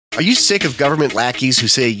Are you sick of government lackeys who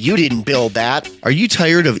say you didn't build that? Are you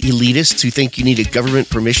tired of elitists who think you need a government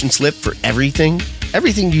permission slip for everything?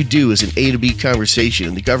 Everything you do is an A to B conversation,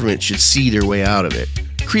 and the government should see their way out of it.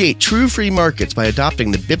 Create true free markets by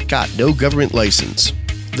adopting the BIPCOT No Government License.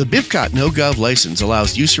 The BIPCOT No Gov license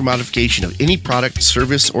allows user modification of any product,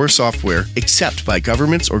 service, or software except by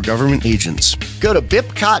governments or government agents. Go to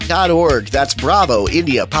bipcot.org. That's Bravo,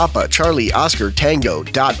 India, Papa, Charlie, Oscar,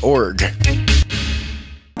 Tango.org.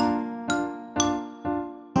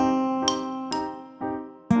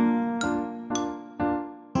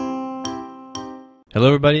 Hello,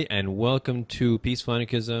 everybody, and welcome to Peaceful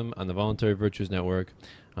Anarchism on the Voluntary Virtues Network,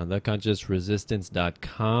 on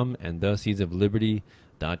theconsciousresistance.com and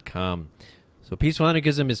theseedsofliberty.com. So Peaceful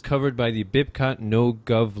Anarchism is covered by the BIPCOT No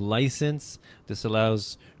Gov license. This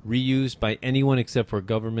allows reuse by anyone except for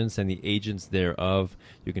governments and the agents thereof.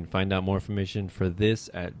 You can find out more information for this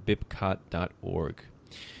at bipcot.org.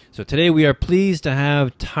 So today we are pleased to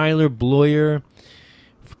have Tyler Bloyer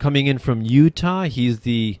coming in from Utah. He's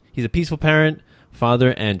a peaceful parent,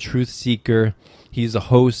 father, and truth seeker. He's the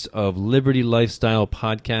host of Liberty Lifestyle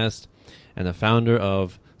podcast and the founder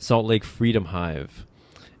of Salt Lake Freedom Hive.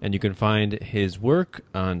 And you can find his work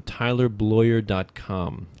on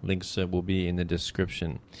tylerbloyer.com. Links will be in the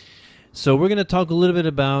description. So we're going to talk a little bit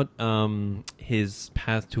about his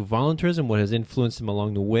path to voluntarism, what has influenced him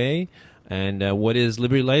along the way, and what is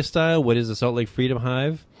Liberty Lifestyle, what is the Salt Lake Freedom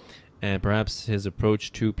Hive, and perhaps his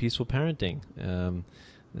approach to peaceful parenting.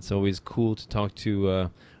 It's always cool to talk to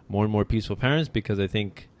more and more peaceful parents, because I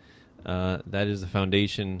think that is the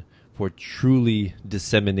foundation for truly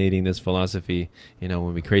disseminating this philosophy. You know,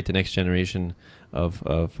 when we create the next generation of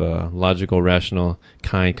logical, rational,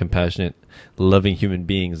 kind, compassionate, loving human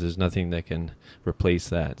beings, there's nothing that can replace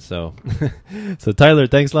that. So, so Tyler,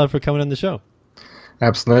 thanks a lot for coming on the show.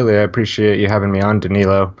 Absolutely. I appreciate you having me on,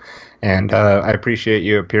 Danilo. And I appreciate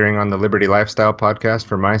you appearing on the Liberty Lifestyle podcast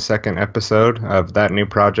for my second episode of that new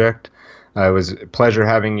project. It was a pleasure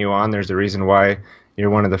having you on. There's a reason why you're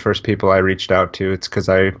one of the first people I reached out to. It's because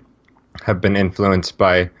I have been influenced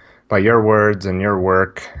by your words and your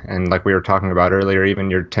work. And like we were talking about earlier, even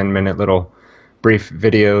your 10-minute little brief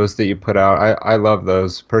videos that you put out, I love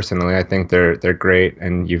those personally. I think they're great,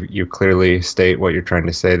 and you clearly state what you're trying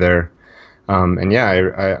to say there. And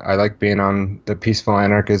yeah, I like being on the Peaceful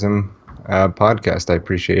Anarchism podcast. I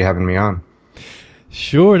appreciate you having me on.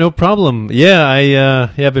 Sure, no problem. Yeah,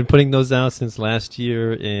 I've been putting those out since last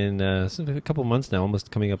year, in a couple months now,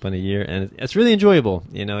 almost coming up on a year, and it's really enjoyable.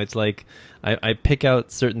 You know, it's like I pick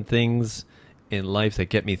out certain things in life that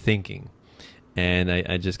get me thinking, and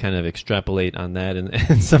I just kind of extrapolate on that.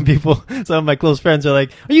 And some of my close friends are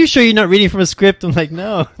like, "Are you sure you're not reading from a script?" I'm like,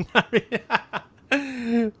 "No, not really."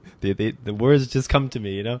 The words just come to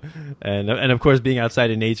me, you know, and of course being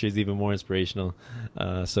outside in nature is even more inspirational.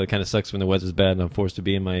 So it kind of sucks when the weather's bad and I'm forced to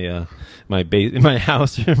be in my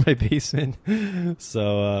house or in my basement.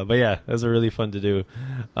 So but yeah, those are really fun to do.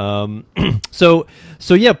 So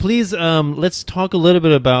yeah, please let's talk a little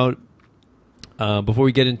bit about before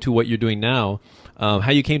we get into what you're doing now,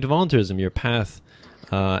 how you came to voluntarism, your path.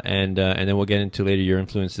 And then we'll get into later your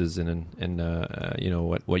influences and you know,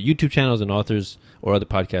 what YouTube channels and authors or other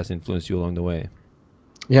podcasts influenced you along the way.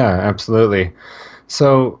 Yeah, absolutely.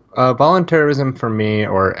 So voluntarism for me,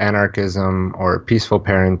 or anarchism, or peaceful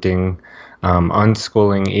parenting,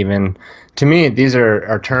 unschooling even, to me, these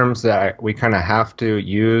are terms that we kind of have to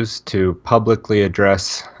use to publicly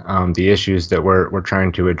address the issues that we're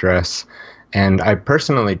trying to address. And I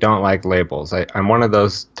personally don't like labels. I'm one of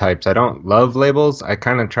those types. I don't love labels. I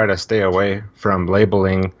kind of try to stay away from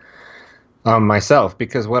labeling myself,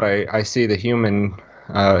 because what I see the human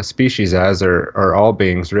species as, or all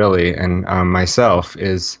beings really, and myself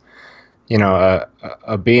is, you know,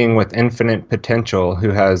 a being with infinite potential who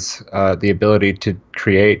has the ability to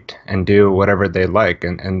create and do whatever they like,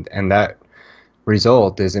 and that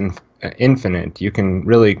result is infinite. You can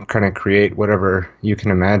really kind of create whatever you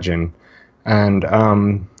can imagine. And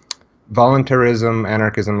voluntarism,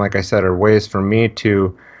 anarchism, like I said, are ways for me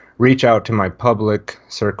to reach out to my public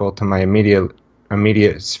circle, to my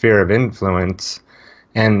immediate sphere of influence,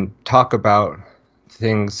 and talk about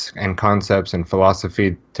things and concepts and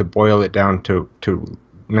philosophy, to boil it down to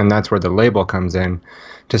and that's where the label comes in,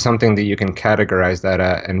 to something that you can categorize that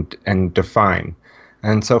at and define.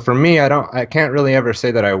 And so for me, I can't really ever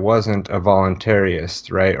say that I wasn't a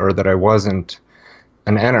voluntarist, right, or that I wasn't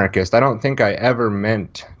an anarchist. I don't think I ever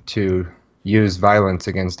meant to use violence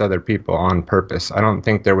against other people on purpose. I don't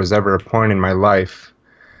think there was ever a point in my life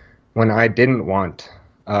when I didn't want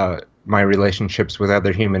my relationships with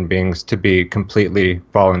other human beings to be completely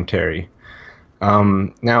voluntary.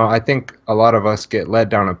 Now, I think a lot of us get led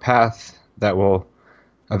down a path that will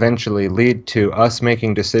eventually lead to us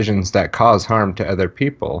making decisions that cause harm to other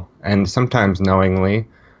people, and sometimes knowingly,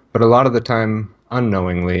 but a lot of the time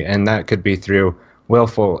unknowingly, and that could be through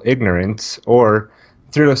willful ignorance or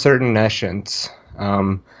through a certain nescience,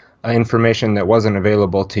 information that wasn't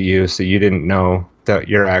available to you, so you didn't know that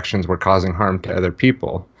your actions were causing harm to other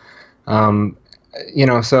people. Um,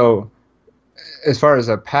 so as far as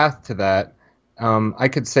a path to that, I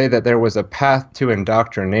could say that there was a path to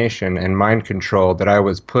indoctrination and mind control that I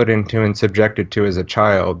was put into and subjected to as a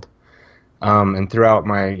child, and throughout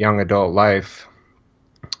my young adult life.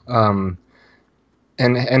 Um,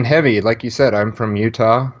 and heavy, like you said, I'm from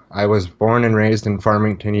Utah. I was born and raised in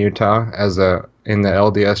Farmington, Utah, in the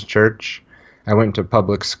LDS church. I went to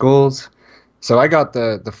public schools, so I got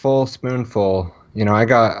the full spoonful. I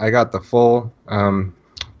got the full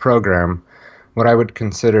program, what I would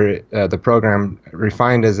consider the program,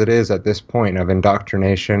 refined as it is at this point, of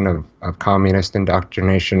indoctrination, of communist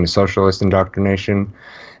indoctrination, socialist indoctrination,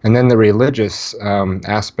 and then the religious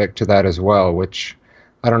aspect to that as well, which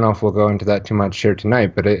I don't know if we'll go into that too much here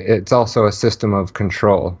tonight, but it's also a system of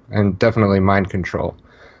control, and definitely mind control.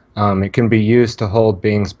 It can be used to hold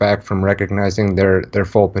beings back from recognizing their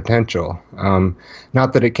full potential.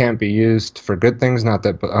 Not that it can't be used for good things, not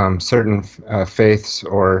that certain faiths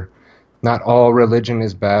or not all religion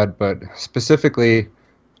is bad, but specifically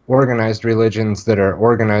organized religions that are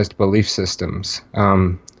organized belief systems,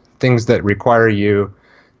 things that require you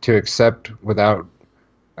to accept without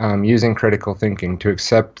using critical thinking, to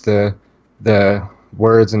accept the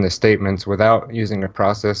words and the statements without using a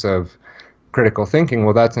process of critical thinking.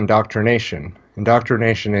 Well, that's indoctrination.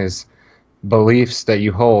 Indoctrination is beliefs that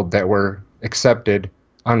you hold that were accepted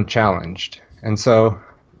unchallenged. And so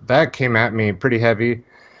that came at me pretty heavy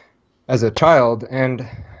as a child, and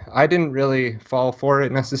I didn't really fall for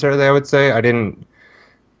it necessarily, I would say. I didn't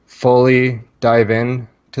fully dive in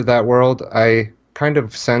to that world. I kind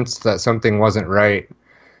of sensed that something wasn't right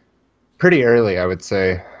pretty early, I would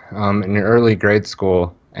say, in early grade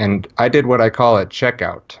school. And I did what I call a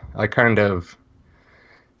checkout. I kind of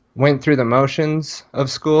went through the motions of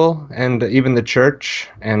school and even the church,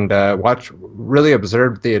 and really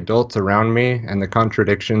observed the adults around me and the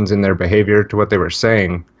contradictions in their behavior to what they were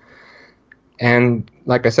saying. And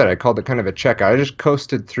like I said, I called it kind of a checkout. I just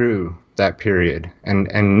coasted through that period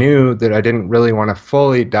and knew that I didn't really want to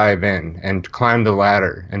fully dive in and climb the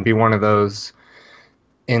ladder and be one of those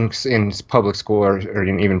in public school or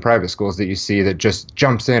even private schools that you see that just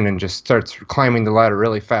jumps in and just starts climbing the ladder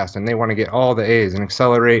really fast, and they want to get all the A's and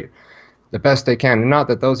accelerate the best they can. And not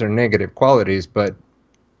that those are negative qualities, but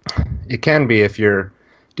it can be if you're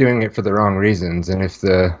doing it for the wrong reasons, and if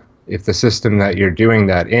the system that you're doing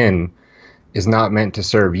that in is not meant to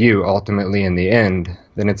serve you ultimately in the end,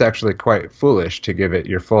 then it's actually quite foolish to give it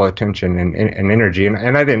your full attention and energy.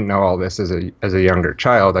 And I didn't know all this as a younger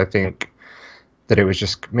child. I think that it was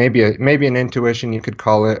just maybe an intuition, you could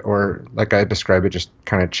call it, or like I described it, just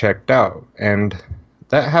kind of checked out. And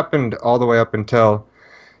that happened all the way up until,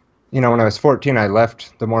 when I was 14, I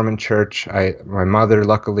left the Mormon church. My mother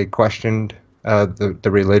luckily questioned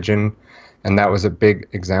the religion, and that was a big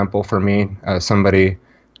example for me. Somebody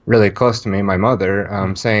really close to me, my mother,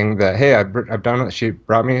 saying that, hey, I've done it. She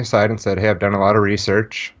brought me aside and said, hey, I've done a lot of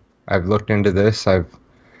research. I've looked into this. I've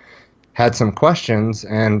had some questions,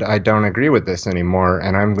 and I don't agree with this anymore,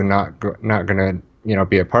 and I'm not going to,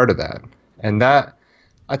 be a part of that. And that,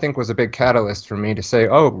 I think, was a big catalyst for me to say,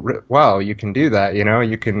 oh, wow, you can do that.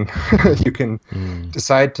 You can you can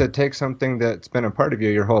decide to take something that's been a part of you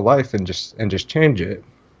your whole life and just change it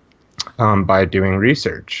by doing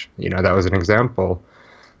research. That was an example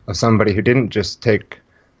of somebody who didn't just take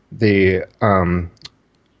the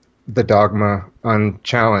dogma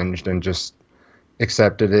unchallenged and just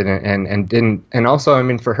accepted it and didn't. And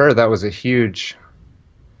also, for her, that was a huge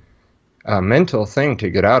mental thing to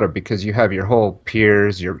get out of, because you have your whole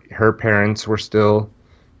peers, her parents were still,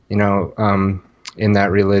 in that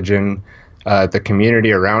religion. The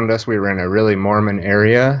community around us, we were in a really Mormon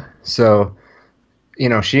area, so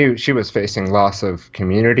she was facing loss of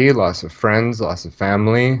community, loss of friends, loss of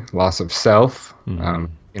family, loss of self.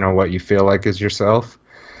 What you feel like is yourself.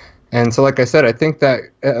 And so, like I said, I think that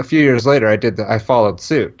a few years later, I followed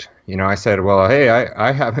suit. I said, well, hey,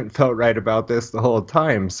 I haven't felt right about this the whole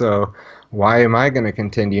time, so why am I going to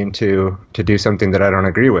continue to do something that I don't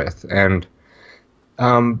agree with? And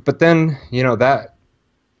but then, that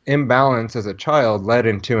imbalance as a child led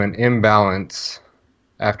into an imbalance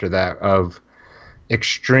after that of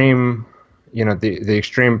extreme, the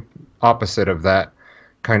extreme opposite of that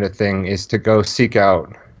kind of thing is to go seek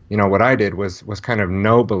out what I did was kind of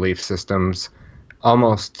no belief systems,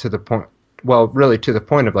 almost to the point, well, really to the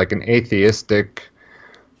point of like an atheistic,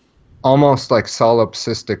 almost like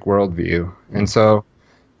solipsistic worldview. And so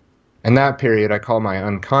in that period, I call my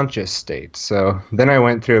unconscious state. So then I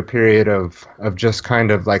went through a period of just kind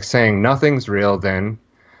of like saying nothing's real then,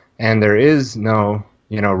 and there is no,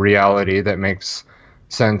 reality that makes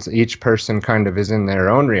sense. Each person kind of is in their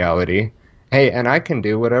own reality. Hey, and I can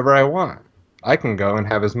do whatever I want. I can go and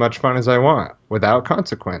have as much fun as I want without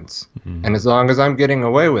consequence. Mm-hmm. And as long as I'm getting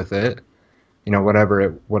away with it,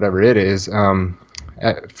 whatever it is,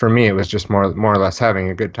 for me, it was just more or less having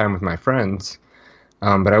a good time with my friends.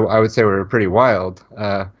 But I would say we were pretty wild.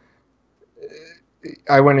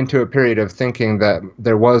 I went into a period of thinking that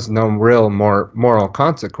there was no real moral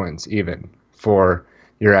consequence even for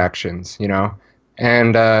your actions,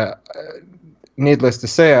 And needless to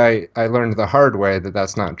say, I learned the hard way that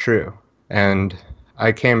that's not true. And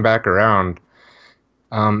I came back around,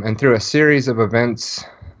 and through a series of events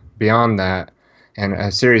beyond that, and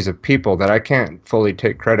a series of people that I can't fully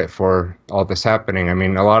take credit for all this happening. I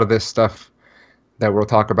mean, a lot of this stuff that we'll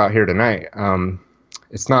talk about here tonight,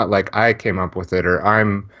 it's not like I came up with it or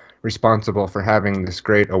I'm responsible for having this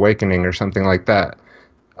great awakening or something like that.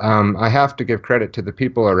 I have to give credit to the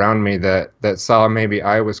people around me that saw maybe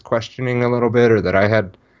I was questioning a little bit, or that I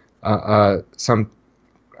had some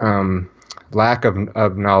lack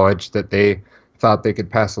of knowledge that they thought they could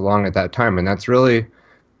pass along at that time. And that's really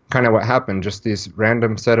kind of what happened, just these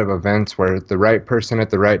random set of events where the right person at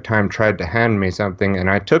the right time tried to hand me something, and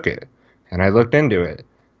I took it, and I looked into it,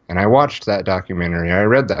 and I watched that documentary, I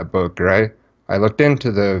read that book, or I looked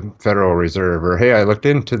into the Federal Reserve, or hey, I looked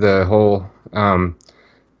into the whole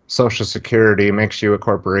Social Security makes you a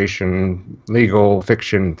corporation legal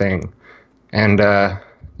fiction thing. And, the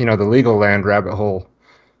legal land rabbit hole,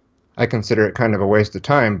 I consider it kind of a waste of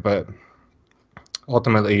time, but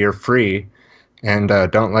ultimately you're free. And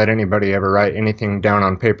don't let anybody ever write anything down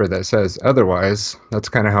on paper that says otherwise. That's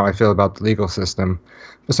kind of how I feel about the legal system.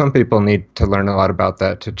 But some people need to learn a lot about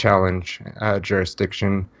that to challenge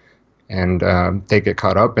jurisdiction, and they get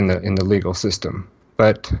caught up in the legal system.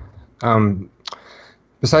 But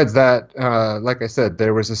besides that, like I said,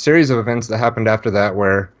 there was a series of events that happened after that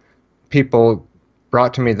where people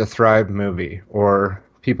brought to me the Thrive movie, or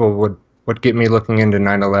people would get me looking into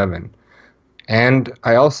 9/11. And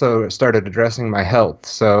I also started addressing my health.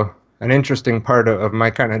 So an interesting part of my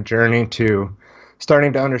kind of journey to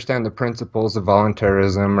starting to understand the principles of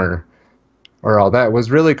voluntarism or all that was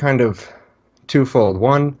really kind of twofold.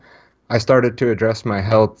 One, I started to address my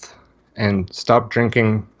health and stop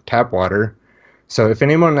drinking tap water. So if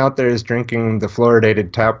anyone out there is drinking the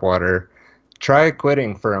fluoridated tap water, try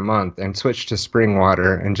quitting for a month and switch to spring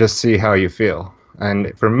water and just see how you feel.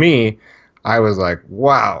 And for me, I was like,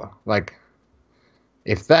 wow, like,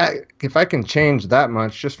 if I can change that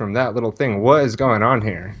much just from that little thing, what is going on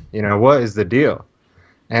here? What is the deal?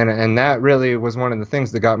 And that really was one of the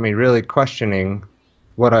things that got me really questioning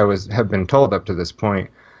what I have been told up to this point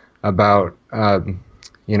about,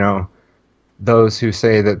 those who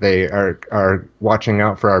say that they are watching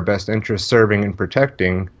out for our best interests, serving and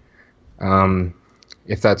protecting,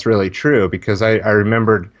 if that's really true. Because I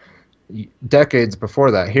remembered decades before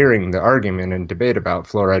that hearing the argument and debate about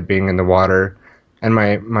fluoride being in the water. And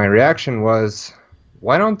my reaction was,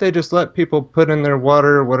 why don't they just let people put in their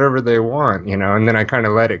water whatever they want, And then I kind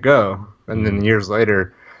of let it go. And then years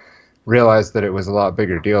later, realized that it was a lot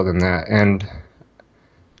bigger deal than that. And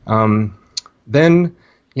then,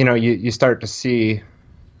 you start to see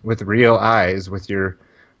with real eyes, with your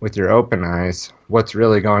open eyes, what's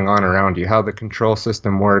really going on around you, how the control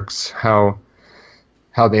system works, how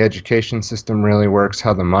the education system really works,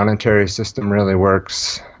 how the monetary system really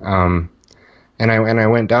works. And I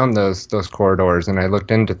went down those corridors, and I looked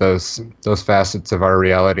into those facets of our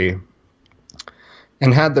reality,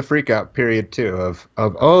 and had the freak out period too of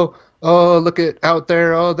oh, look at out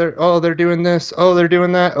there, they're doing this, they're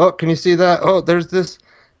doing that, can you see that, there's this,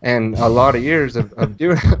 and a lot of years of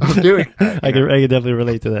doing that, I can definitely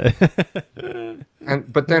relate to that.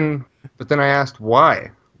 But then I asked why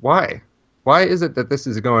is it that this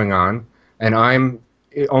is going on, and I'm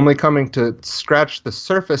only coming to scratch the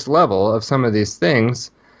surface level of some of these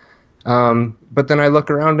things. But then I look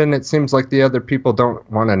around, and it seems like the other people don't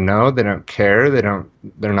want to know. They don't care.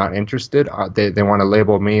 They're not interested. They want to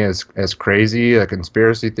label me as crazy, a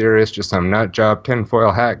conspiracy theorist, just some nut job,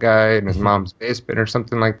 tinfoil hat guy in his mom's basement or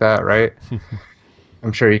something like that, right?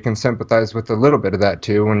 I'm sure you can sympathize with a little bit of that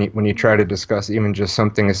too when you try to discuss even just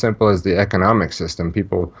something as simple as the economic system.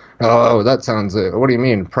 People, that sounds. What do you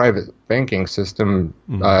mean, private banking system?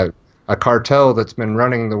 I a cartel that's been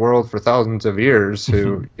running the world for thousands of years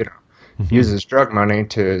who, uses drug money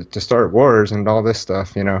to start wars and all this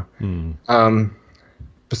stuff,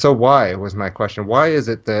 So why was my question? Why is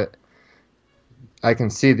it that I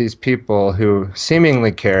can see these people who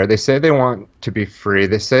seemingly care? They say they want to be free.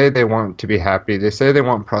 They say they want to be happy. They say they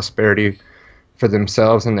want prosperity for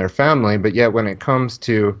themselves and their family. But yet when it comes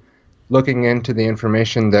to looking into the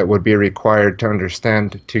information that would be required to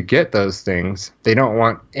understand to get those things, they don't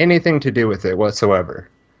want anything to do with it whatsoever.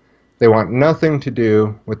 They want nothing to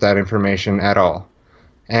do with that information at all.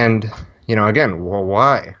 And, again, well,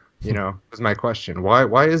 why? Was my question.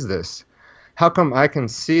 Why is this? How come I can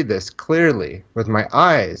see this clearly with my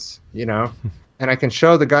eyes, and I can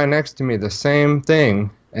show the guy next to me the same thing,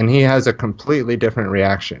 and he has a completely different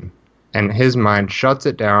reaction. And his mind shuts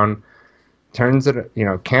it down, turns it,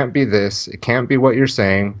 can't be this, it can't be what you're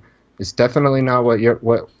saying. It's definitely not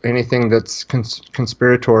what anything that's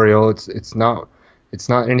conspiratorial. It's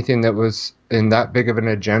not anything that was in that big of an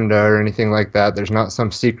agenda or anything like that. There's not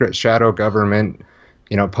some secret shadow government,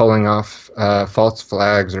 pulling off false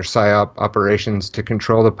flags or PSYOP operations to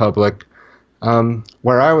control the public.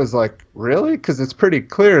 Where I was like, really? Because it's pretty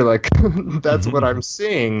clear, like, that's what I'm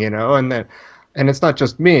seeing, and it's not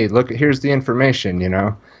just me. Look, here's the information,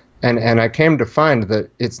 and I came to find that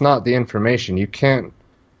it's not the information.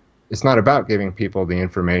 It's not about giving people the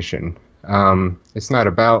information. It's not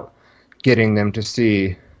about getting them to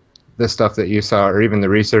see the stuff that you saw, or even the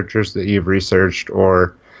researchers that you've researched,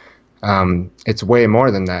 or it's way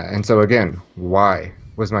more than that. And so again, why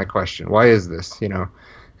was my question? Why is this?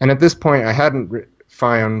 And at this point, I hadn't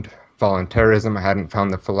found voluntarism. I hadn't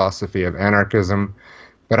found the philosophy of anarchism,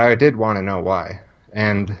 but I did want to know why.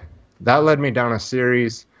 And that led me down a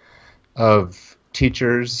series of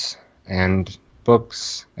teachers and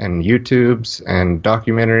books and YouTubes and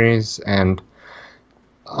documentaries. And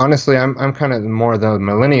honestly, I'm kind of more the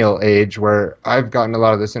millennial age, where I've gotten a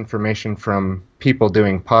lot of this information from people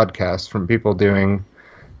doing podcasts, from people doing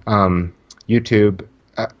YouTube.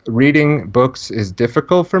 Reading books is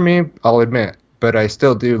difficult for me, I'll admit, but I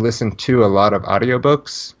still do listen to a lot of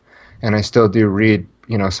audiobooks, and I still do read,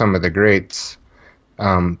 some of the greats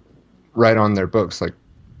write on their books, like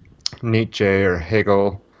Nietzsche or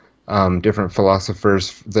Hegel, different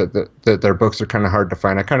philosophers that their books are kind of hard to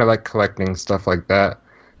find. I kind of like collecting stuff like that.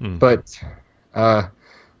 But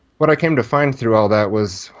what I came to find through all that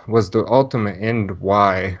was the ultimate end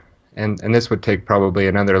why, and this would take probably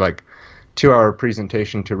another 2-hour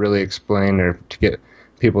presentation to really explain, or to get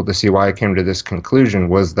people to see why I came to this conclusion,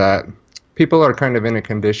 was that people are kind of in a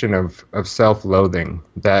condition of self-loathing,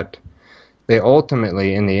 that they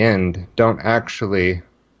ultimately, in the end, don't actually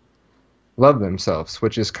love themselves,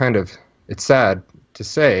 which is it's sad to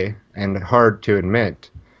say and hard to admit.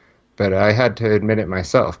 But I had to admit it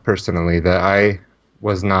myself personally, that I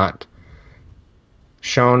was not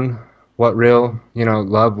shown what real,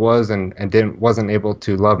 love was, and wasn't able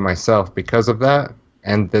to love myself because of that,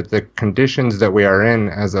 and that the conditions that we are in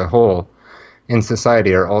as a whole in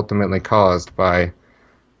society are ultimately caused by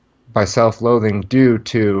self-loathing due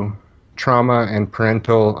to trauma and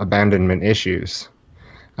parental abandonment issues.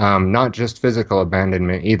 Not just physical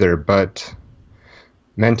abandonment either, but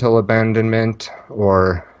mental abandonment,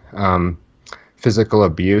 or physical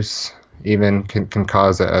abuse even can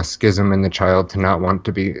cause a schism in the child to not want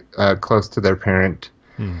to be close to their parent.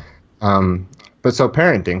 But so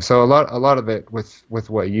parenting, so a lot of it with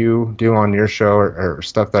what you do on your show, or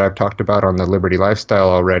stuff that I've talked about on the Liberty Lifestyle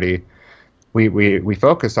already, we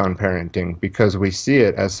focus on parenting because we see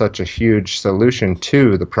it as such a huge solution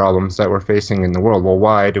to the problems that we're facing in the world. Well,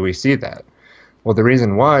 why do we see that? Well, the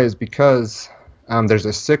reason why is because there's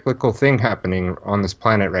a cyclical thing happening on this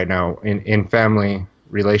planet right now in family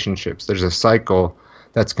relationships. There's a cycle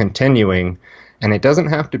that's continuing, and it doesn't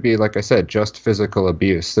have to be, like I said, just physical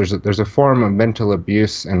abuse. There's a form of mental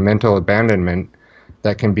abuse and mental abandonment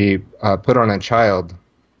that can be put on a child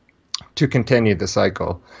to continue the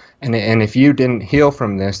cycle. And if you didn't heal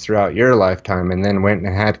from this throughout your lifetime and then went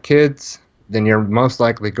and had kids, then you're most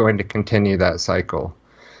likely going to continue that cycle.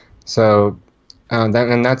 So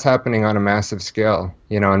that's happening on a massive scale,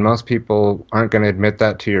 and most people aren't going to admit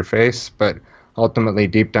that to your face, but ultimately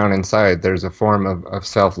deep down inside there's a form of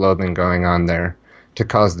self-loathing going on there to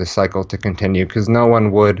cause this cycle to continue, because no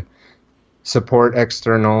one would support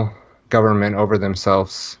external government over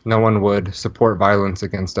themselves. No one would support violence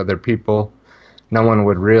against other people. No one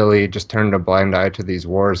would really just turn a blind eye to these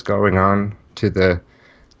wars going on, to the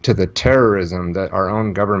terrorism that our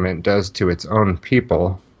own government does to its own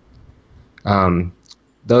people.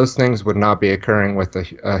 Those things would not be occurring with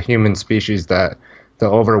a human species that the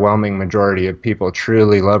overwhelming majority of people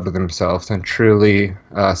truly loved themselves and truly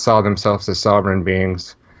saw themselves as sovereign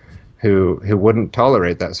beings who wouldn't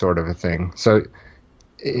tolerate that sort of a thing. So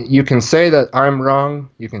you can say that I'm wrong,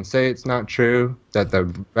 you can say it's not true, that the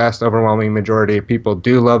vast overwhelming majority of people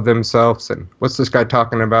do love themselves, and what's this guy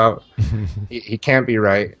talking about? He can't be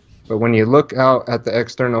right. But when you look out at the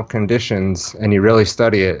external conditions and you really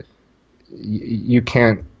study it, you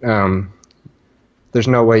can't, there's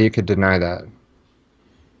no way you could deny that.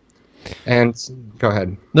 And go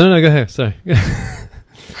ahead. No, go ahead. Sorry.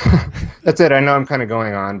 That's it. I know I'm kind of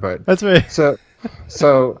going on, but that's right. So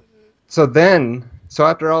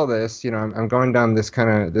after all this, I'm going down this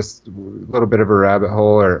little bit of a rabbit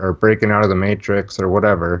hole, or breaking out of the matrix or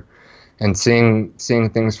whatever, and seeing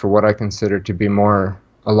things for what I consider to be more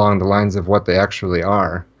along the lines of what they actually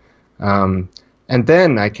are. And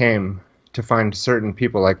then I came to find certain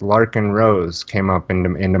people like Larken Rose came up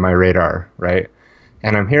into my radar, right?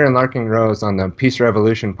 And I'm hearing Larken Rose on the Peace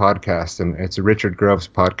Revolution podcast, and it's a Richard Grove's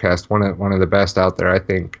podcast, one of the best out there, I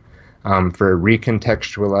think, for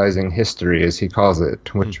recontextualizing history, as he calls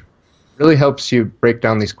it, which really helps you break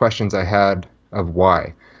down these questions I had of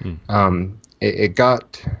why. It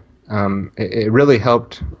really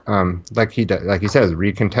helped, like he says,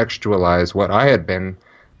 recontextualize what I had been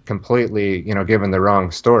completely, given the wrong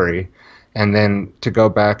story, and then to go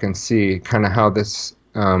back and see kind of how this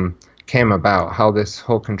came about, how this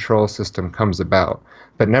whole control system comes about,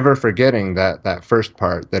 but never forgetting that first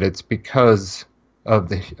part, that it's because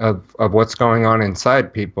of what's going on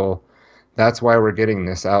inside people. That's why we're getting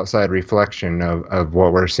this outside reflection of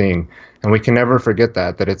what we're seeing, and we can never forget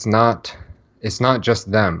that it's not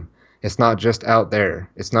just them, it's not just out there,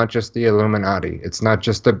 it's not just the Illuminati, it's not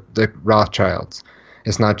just the Rothschilds,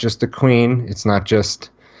 it's not just the Queen, it's not just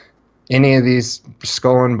any of these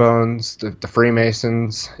Skull and Bones, the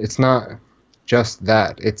Freemasons. It's not just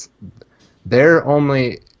that. They're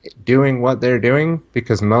only doing what they're doing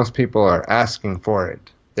because most people are asking for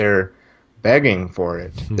it. They're begging for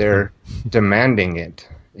it. They're demanding it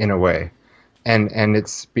in a way. And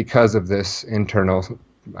it's because of this internal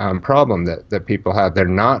problem that people have. They're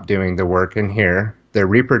not doing the work in here. They're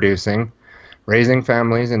reproducing, raising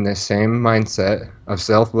families in this same mindset of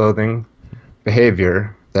self-loathing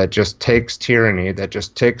behavior that just takes tyranny, that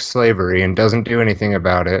just takes slavery and doesn't do anything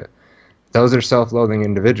about it. Those are self-loathing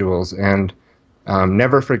individuals, and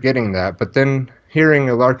never forgetting that. But then hearing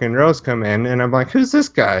a Larken Rose come in, and I'm like, who's this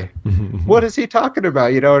guy? What is he talking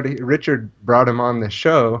about? Richard brought him on the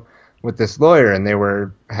show with this lawyer, and they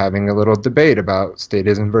were having a little debate about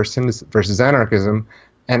statism versus anarchism.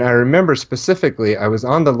 And I remember specifically, I was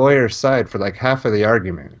on the lawyer's side for like half of the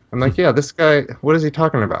argument. I'm like, yeah, this guy, what is he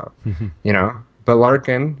talking about? But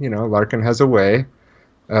Larken has a way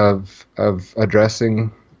of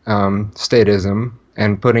addressing statism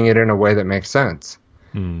and putting it in a way that makes sense.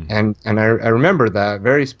 And I remember that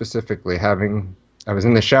very specifically. I was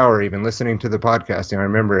in the shower even listening to the podcast. I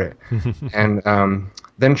remember it. And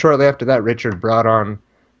then shortly after that, Richard brought on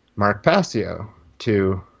Mark Passio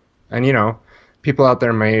and people out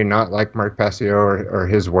there may not like Mark Passio or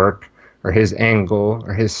his work or his angle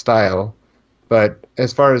or his style. But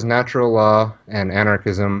as far as natural law and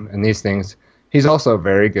anarchism and these things, he's also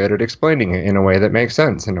very good at explaining it in a way that makes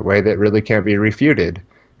sense, in a way that really can't be refuted.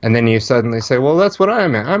 And then you suddenly say, well, that's what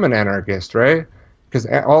I'm an anarchist, right? Because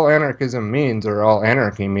all anarchism means, or all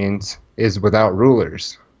anarchy means, is without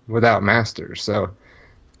rulers, without masters. So,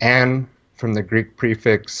 an from the Greek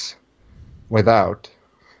prefix without,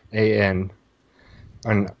 an,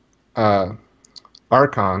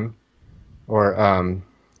 archon, or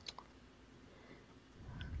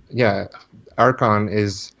archon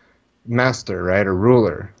is master, right, or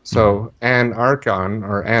ruler. So an archon,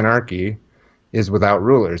 or anarchy, is without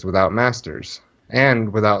rulers, without masters,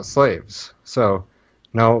 and without slaves. So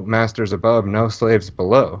no masters above, no slaves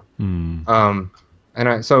below. Okay,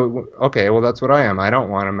 well, that's what I am. I don't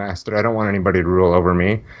want a master. I don't want anybody to rule over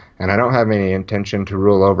me, and I don't have any intention to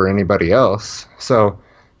rule over anybody else. So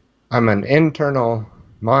I'm an internal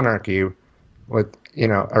monarchy with,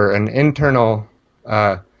 or an internal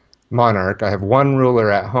monarch. I have one ruler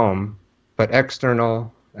at home, but external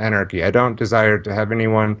anarchy. I don't desire to have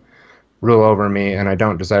anyone rule over me, and I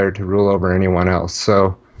don't desire to rule over anyone else.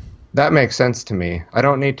 So that makes sense to me. I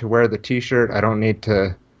don't need to wear the T-shirt. I don't need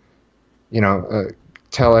to,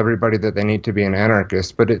 tell everybody that they need to be an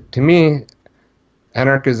anarchist. But to me,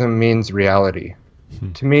 anarchism means reality.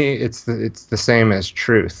 To me, it's the same as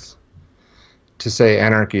truth. To say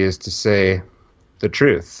anarchy is to say the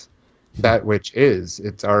truth, that which is.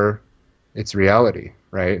 It's reality,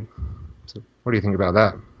 right? So what do you think about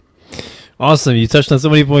that? Awesome. You touched on so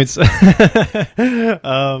many points. Let's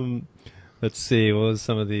see. What was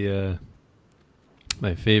some of the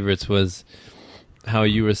my favorites was how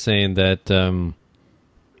you were saying that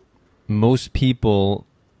most people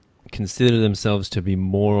consider themselves to be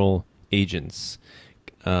moral agents.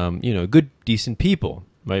 Good, decent people,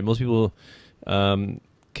 right? Most people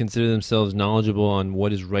consider themselves knowledgeable on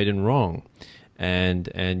what is right and wrong. And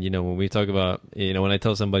when we talk about, when I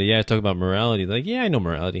tell somebody, yeah, I talk about morality, they're like, yeah, I know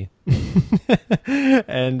morality.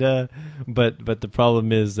 And but the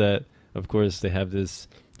problem is that, of course, they have this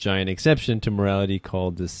giant exception to morality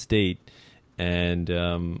called the state, and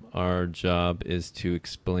our job is to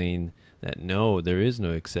explain that no, there is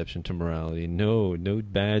no exception to morality. No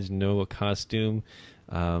badge, no costume,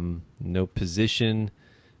 no position,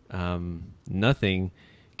 nothing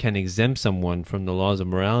can exempt someone from the laws of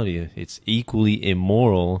morality. It's equally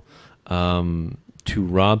immoral to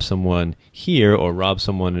rob someone here or rob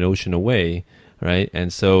someone an ocean away, right?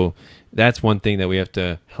 And so that's one thing that we have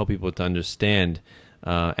to help people to understand.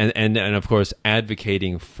 And of course,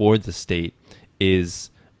 advocating for the state is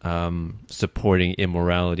supporting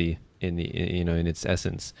immorality in its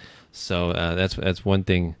essence. So that's one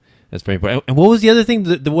thing that's very important. And what was the other thing?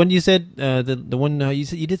 The one you said, the one you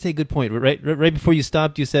said, you did say a good point, right before you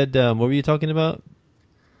stopped. You said, what were you talking about?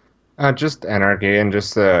 Just anarchy, and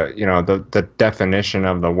just the definition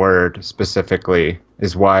of the word specifically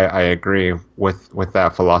is why I agree with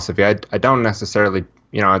that philosophy. I don't necessarily,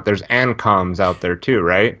 there's ANCOMs out there too,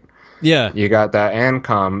 right? Yeah, you got that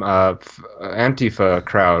ANCOM Antifa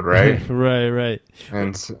crowd, right? right.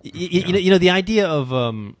 And the idea of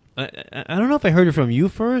I don't know if I heard it from you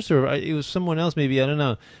first or it was someone else, maybe, I don't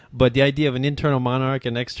know. But the idea of an internal monarch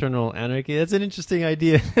and external anarchy, that's an interesting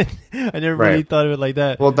idea. I never really thought of it like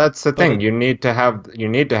that. Well, that's the thing. You need to have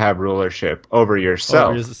rulership over yourself.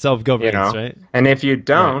 Over your self-governance, right? And if you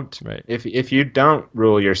don't, if you don't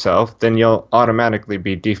rule yourself, then you'll automatically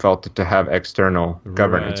be defaulted to have external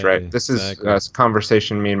governance, right? This is a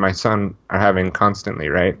conversation me and my son are having constantly,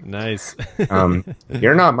 right? Nice.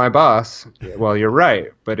 You're not my boss. Well, you're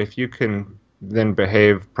right. But if you can then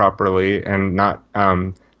behave properly and not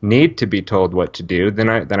need to be told what to do, then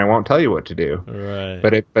I won't tell you what to do.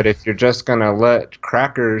 Right. But if you're just gonna let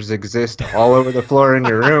crackers exist all over the floor in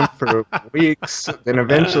your room for weeks, then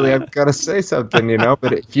eventually I've got to say something,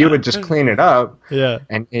 But if you would just clean it up,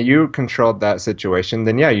 and you controlled that situation,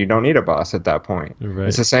 then you don't need a boss at that point. Right.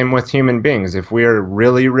 It's the same with human beings. If we are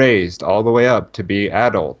really raised all the way up to be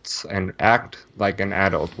adults and act like an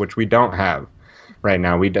adult, which we don't have right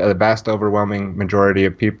now, the vast overwhelming majority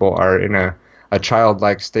of people are in a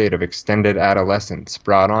childlike state of extended adolescence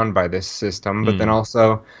brought on by this system, but then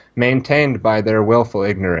also maintained by their willful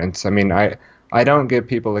ignorance. I mean, I don't give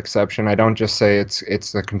people exception. I don't just say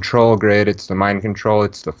it's the control grid, it's the mind control,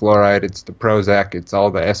 it's the fluoride, it's the Prozac, it's all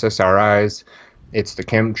the SSRIs, it's the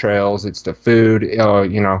chemtrails, it's the food,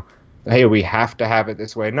 hey, we have to have it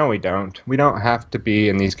this way. No, we don't. We don't have to be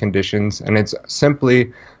in these conditions, and it's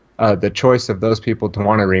simply the choice of those people to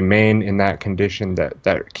want to remain in that condition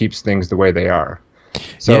that keeps things the way they are.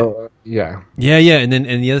 So yeah. And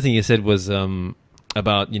the other thing you said was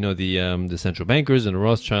about the central bankers and the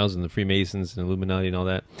Rothschilds and the Freemasons and Illuminati and all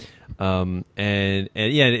that. And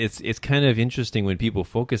it's kind of interesting when people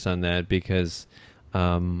focus on that, because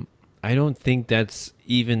I don't think that's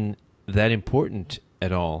even that important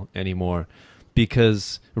at all anymore.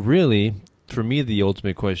 Because really, for me, the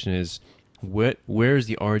ultimate question is, where's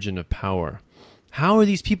the origin of power? How are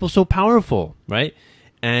these people so powerful, right?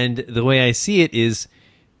 And the way I see it is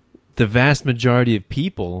the vast majority of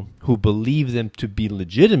people who believe them to be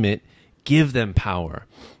legitimate give them power,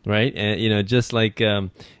 right? And just like in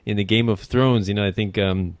the Game of Thrones, I think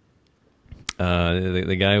the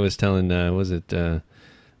guy was telling, what's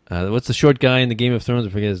the short guy in the Game of Thrones? I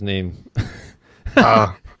forget his name.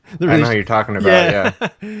 I know who you're talking about.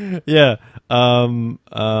 Yeah. The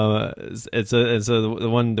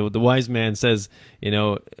wise man says,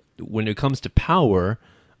 when it comes to power,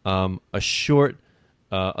 a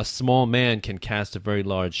small man can cast a very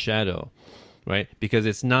large shadow, right? Because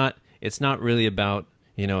it's not really about,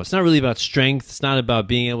 it's not really about strength. It's not about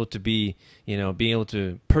being able to being able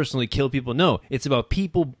to personally kill people. No, it's about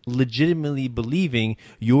people legitimately believing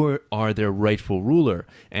you are their rightful ruler.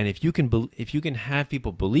 And if you can have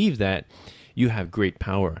people believe that, you have great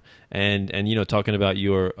power. And talking about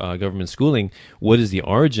your government schooling, what is the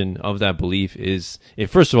origin of that belief?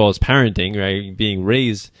 First of all, it's parenting, right? Being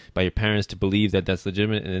raised by your parents to believe that that's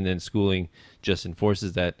legitimate, and then schooling just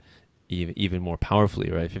enforces that even more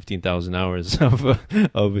powerfully, right? 15,000 hours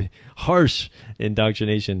of harsh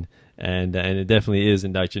indoctrination, and it definitely is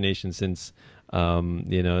indoctrination, since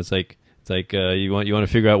it's like you want to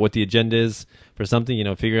figure out what the agenda is for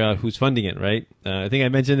something, figure out who's funding it, right? I think I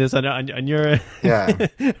mentioned this on your Yeah,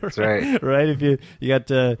 that's right. right. If you got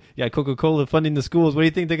Coca-Cola funding the schools, what do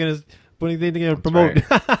you think they're gonna promote?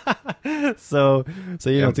 Right. so it's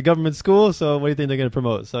a government school, so what do you think they're gonna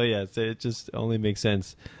promote? So yeah, it just only makes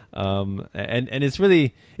sense. And it's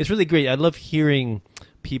really great. I love hearing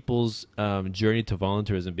people's journey to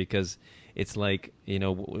volunteerism, because it's like,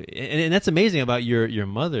 and that's amazing about your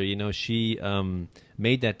mother. She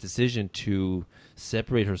made that decision to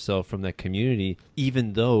separate herself from that community,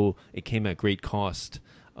 even though it came at great cost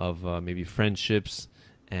of maybe friendships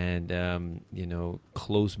and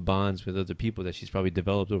close bonds with other people that she's probably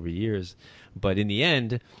developed over years. But in the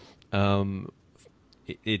end,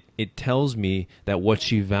 it tells me that what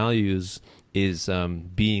she values is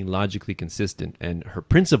being logically consistent and her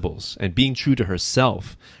principles and being true to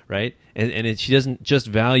herself, right? And she doesn't just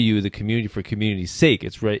value the community for community's sake.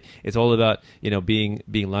 It's all about being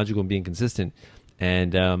logical and being consistent.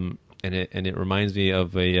 And it reminds me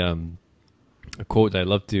of a quote that I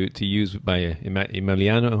love to use by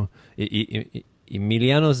Emiliano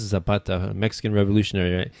Zapata, a Mexican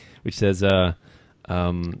revolutionary, right? Which says, "I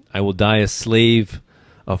will die a slave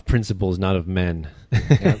of principles, not of men."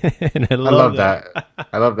 Yep. And I love that.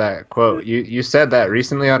 I love that quote. You said that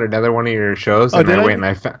recently on another one of your shows, and I went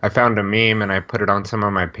and I found a meme and I put it on some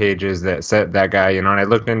of my pages that said that guy, and I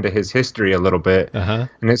looked into his history a little bit, and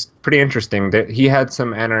it's pretty interesting that he had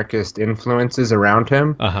some anarchist influences around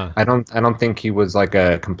him. I don't think he was like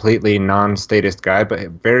a completely non-statist guy, but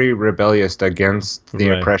very rebellious against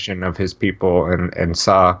the oppression of his people, and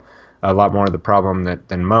saw a lot more of the problem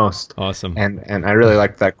than most. Awesome. And I really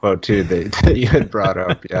liked that quote too that you had brought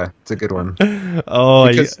up. Yeah, it's a good one.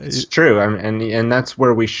 Because it's true. And that's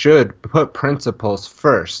where we should put principles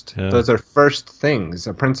first. Yeah. Those are first things.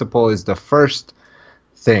 A principle is the first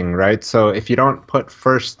thing, right? So if you don't put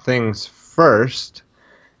first things first,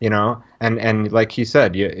 and like he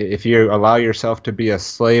said, if you allow yourself to be a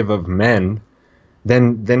slave of men,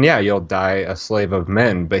 then yeah, you'll die a slave of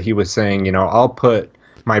men. But he was saying, I'll put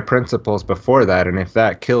my principles before that, and if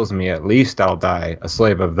that kills me, at least I'll die a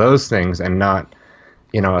slave of those things and not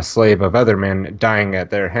a slave of other men dying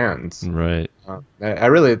at their hands. Right. I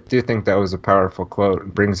really do think that was a powerful quote.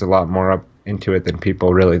 It brings a lot more up into it than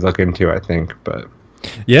people really look into, I think. But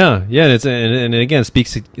yeah, and again,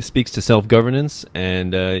 speaks to self-governance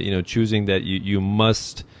and choosing that you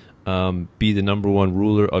must be the number one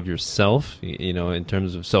ruler of yourself, in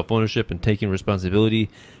terms of self-ownership and taking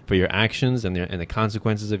responsibility for your actions and the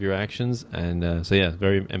consequences of your actions. And so yeah,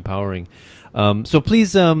 very empowering. So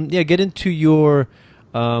please, get into your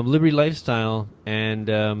Liberty lifestyle and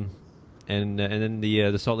then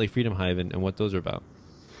the Salt Lake Freedom Hive and what those are about.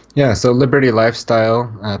 Yeah, so Liberty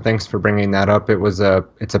Lifestyle, thanks for bringing that up. It's a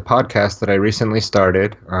podcast that I recently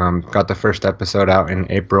started. Got the first episode out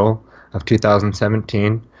in April of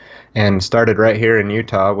 2017. And started right here in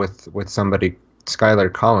Utah with somebody,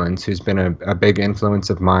 Skylar Collins, who's been a big influence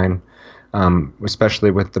of mine, especially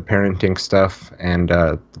with the parenting stuff and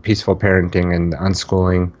the peaceful parenting and the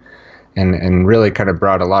unschooling, and really kind of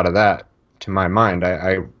brought a lot of that to my mind.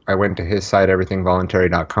 I went to his site,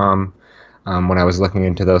 everythingvoluntary.com, when I was looking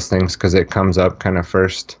into those things, because it comes up kind of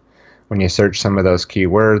first when you search some of those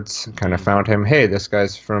keywords. Kind of found him. Hey, this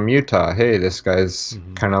guy's from Utah. Hey, this guy's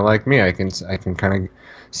kind of like me. I can kind of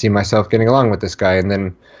see myself getting along with this guy. And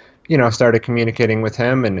then, started communicating with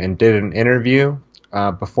him and did an interview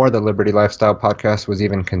before the Liberty Lifestyle podcast was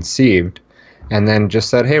even conceived. And then just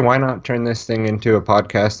said, hey, why not turn this thing into a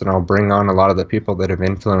podcast, and I'll bring on a lot of the people that have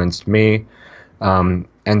influenced me and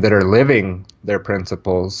that are living their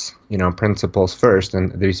principles, principles first.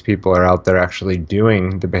 And these people are out there actually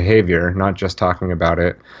doing the behavior, not just talking about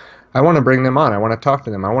it. I want to bring them on. I want to talk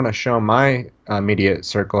to them. I want to show my immediate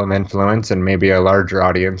circle of influence and maybe a larger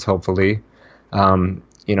audience, hopefully,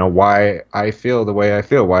 why I feel the way I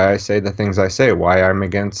feel, why I say the things I say, why I'm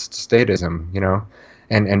against statism,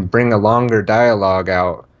 and bring a longer dialogue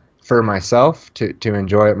out for myself to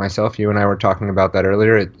enjoy it myself. You and I were talking about that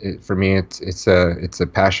earlier. For me, it's a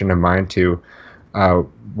passion of mine to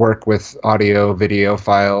work with audio, video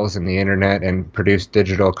files and the internet and produce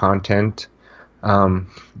digital content.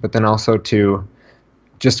 But then also to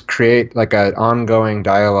just create like an ongoing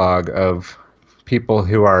dialogue of people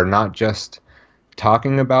who are not just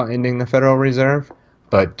talking about ending the Federal Reserve,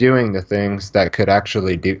 but doing the things that could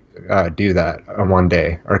actually do that one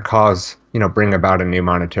day, or bring about a new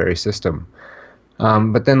monetary system.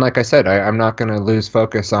 But then, like I said, I'm not going to lose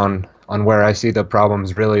focus on where I see the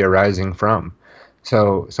problems really arising from.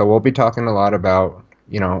 So we'll be talking a lot about,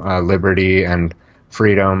 liberty and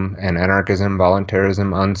freedom and anarchism,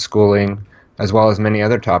 voluntarism, unschooling, as well as many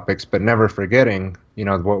other topics, but never forgetting,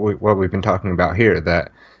 what we've been talking about here,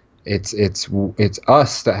 that it's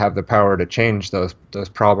us that have the power to change those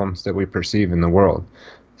problems that we perceive in the world.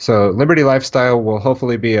 So Liberty Lifestyle will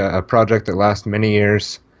hopefully be a project that lasts many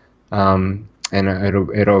years, and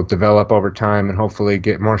it'll develop over time and hopefully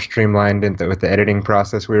get more streamlined with the editing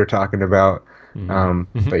process we were talking about.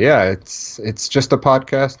 But yeah, it's just a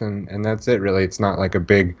podcast, and that's it really. It's not like a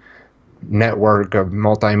big network of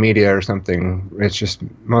multimedia or something. It's just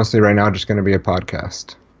mostly right now just going to be a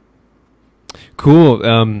podcast. Cool.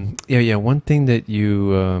 Yeah. One thing that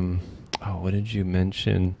you, what did you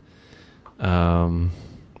mention? It'll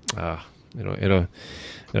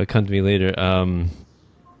come to me later.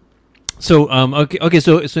 Okay.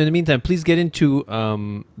 So in the meantime, please get into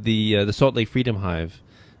the Salt Lake Freedom Hive,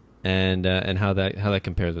 and how that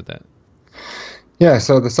compares with that. Yeah.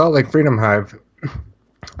 So the Salt Lake Freedom Hive,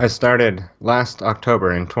 I started last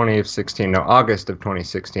October in 2016. No, August of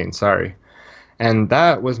 2016. Sorry, and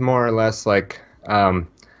that was more or less like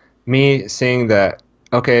me seeing that.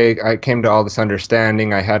 Okay, I came to all this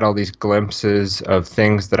understanding. I had all these glimpses of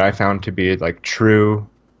things that I found to be like true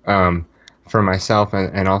for myself,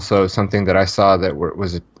 and also something that I saw that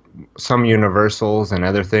was some universals and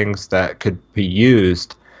other things that could be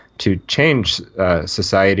used to change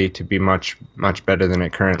society to be much, much better than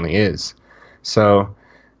it currently is. So,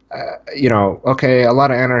 okay, a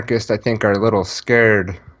lot of anarchists, I think, are a little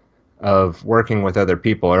scared of working with other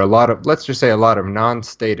people, or let's just say a lot of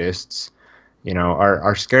non-statists,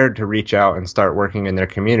 are scared to reach out and start working in their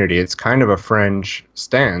community. It's kind of a fringe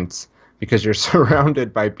stance because you're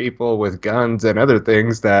surrounded by people with guns and other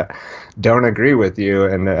things that don't agree with you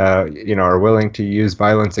and, are willing to use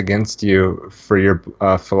violence against you for your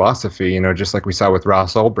philosophy, just like we saw with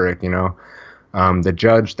Ross Ulbricht. The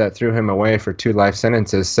judge that threw him away for 2 life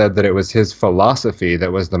sentences said that it was his philosophy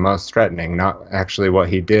that was the most threatening, not actually what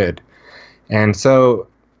he did. And so,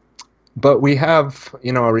 but we have,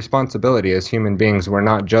 a responsibility as human beings. We're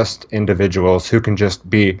not just individuals who can just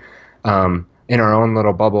be in our own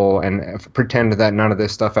little bubble and pretend that none of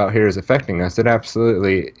this stuff out here is affecting us. It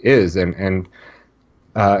absolutely is, and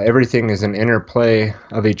everything is an interplay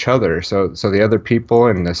of each other. So the other people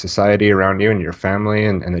and the society around you and your family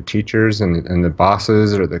and the teachers and the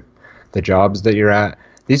bosses or the jobs that you're at,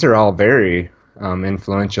 these are all very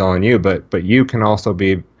influential on you, but you can also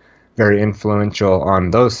be very influential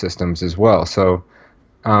on those systems as well. So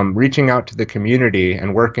reaching out to the community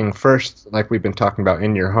and working first, like we've been talking about,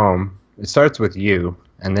 in your home. It starts with you,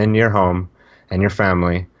 and then your home and your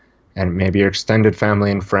family, and maybe your extended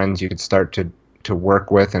family and friends you could start to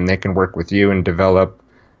work with, and they can work with you and develop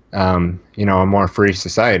a more free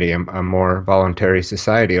society, a more voluntary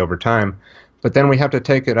society over time. But then we have to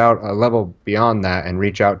take it out a level beyond that and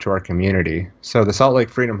reach out to our community. So the Salt Lake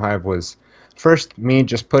Freedom Hive was first me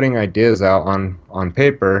just putting ideas out on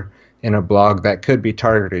paper in a blog that could be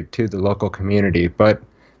targeted to the local community. But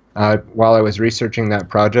while I was researching that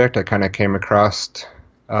project, I kind of came across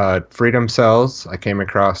Freedom Cells. I came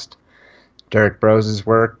across Derek Brose's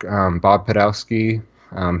work, Bob Podolsky,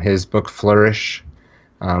 his book Flourish,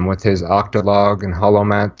 with his Octalog and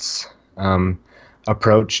Holomats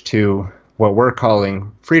approach to what we're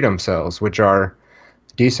calling freedom cells, which are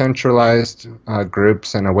decentralized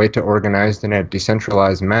groups and a way to organize in a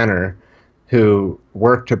decentralized manner who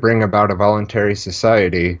work to bring about a voluntary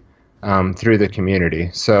society through the community.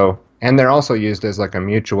 So, and they're also used as like a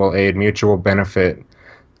mutual aid, mutual benefit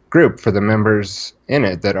group for the members in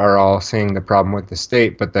it that are all seeing the problem with the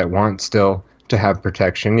state, but that want still to have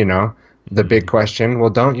protection. The big question,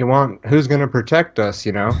 well, don't you want, who's going to protect us,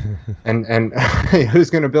 and who's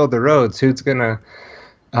going to build the roads, who's going to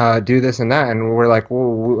do this and that? And we're like,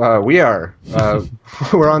 well, we are.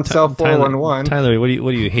 We're on cell 411. Tyler, what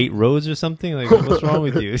do you hate roads or something? Like, what's wrong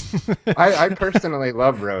with you? I personally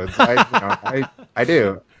love roads. I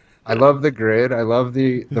do. I love the grid. I love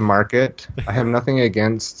the market. I have nothing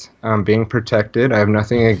against being protected. I have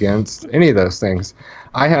nothing against any of those things.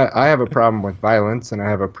 I have a problem with violence, and I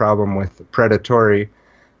have a problem with predatory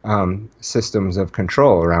systems of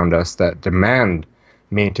control around us that demand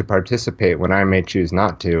me to participate when I may choose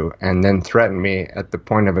not to, and then threaten me at the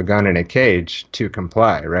point of a gun in a cage to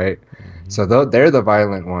comply, right? Mm-hmm. So they're the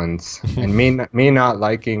violent ones, and me not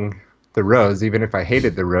liking the roads, even if I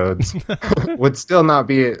hated the roads, would still not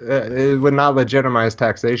be, it would not legitimize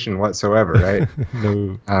taxation whatsoever, right?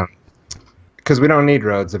 No. Because we don't need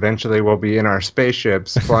roads. Eventually we'll be in our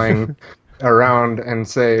spaceships flying around and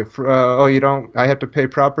say, I have to pay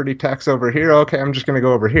property tax over here. Okay, I'm just going to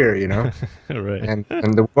go over here, Right.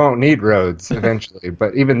 And we won't need roads eventually.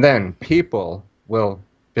 But even then, people will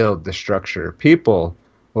build the structure. People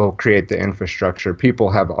will create the infrastructure.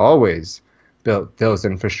 People have always built those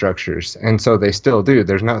infrastructures, and so they still do.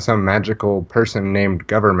 There's not some magical person named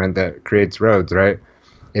government that creates roads, right?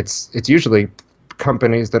 It's usually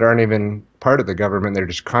companies that aren't even part of the government. They're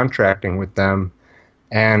just contracting with them,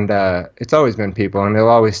 and it's always been people, and they'll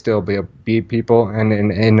always still be people. And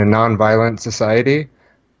in a nonviolent society,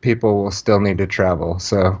 people will still need to travel,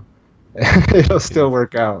 so it'll still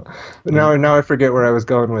work out. But now I forget where I was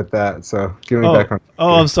going with that. So give me back on.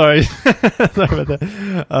 Oh, I'm sorry. Sorry about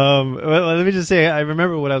that. Well, let me just say, I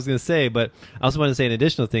remember what I was going to say, but I also want to say an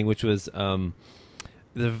additional thing, which was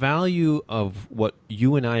the value of what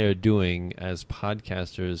you and I are doing as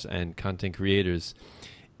podcasters and content creators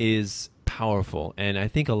is powerful. And I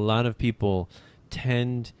think a lot of people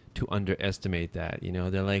tend to underestimate that. You know,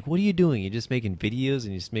 they're like, what are you doing? You're just making videos and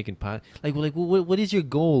you're just making what is your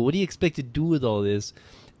goal? What do you expect to do with all this?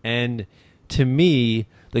 And to me,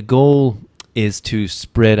 the goal is to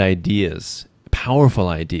spread ideas, powerful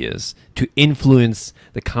ideas, to influence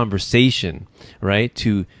the conversation, right?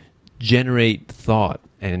 To generate thought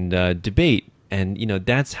and debate. And, you know,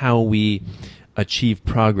 that's how we achieve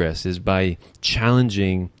progress, is by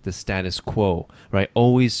challenging the status quo, right?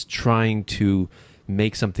 Always trying to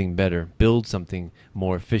make something better, build something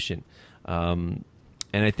more efficient. And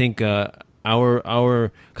I think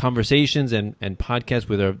our conversations and podcasts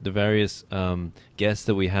with the various guests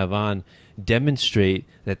that we have on demonstrate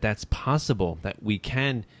that that's possible, that we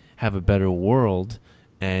can have a better world,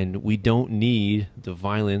 and we don't need the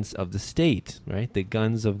violence of the state, right? The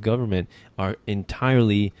guns of government are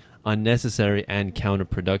entirely unnecessary and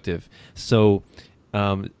counterproductive. So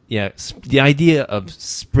the idea of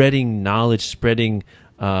spreading knowledge, spreading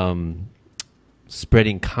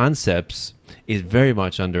concepts is very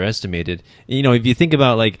much underestimated. You know, if you think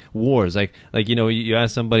about like wars, like you know, you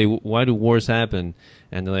ask somebody, why do wars happen?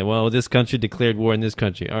 And they're like, well, this country declared war in this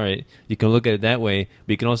country. All right, you can look at it that way,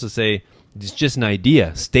 but you can also say it's just an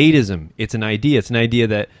idea. Statism, it's an idea. It's an idea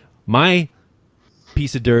that my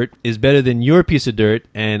piece of dirt is better than your piece of dirt,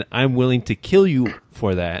 and I'm willing to kill you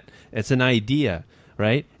for that. It's an idea,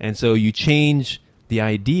 right? And so you change the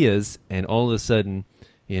ideas, and all of a sudden,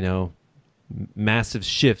 you know, massive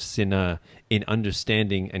shifts in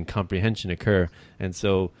understanding and comprehension occur. And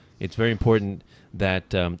so it's very important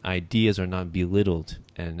that ideas are not belittled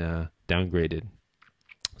and downgraded.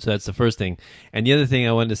 So that's the first thing. And the other thing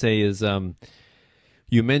I wanted to say is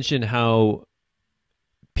you mentioned how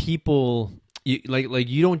people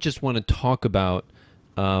you don't just want to talk about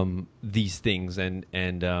these things and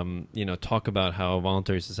you know, talk about how a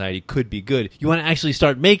voluntary society could be good. You want to actually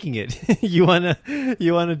start making it. you want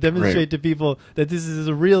to demonstrate Right. to people that this is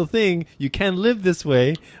a real thing. You can live this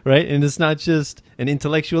way, right? And it's not just an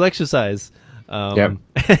intellectual exercise. Yep.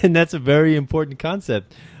 And that's a very important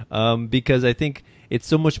concept because I think it's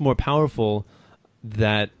so much more powerful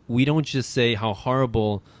that we don't just say how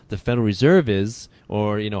horrible the Federal Reserve is,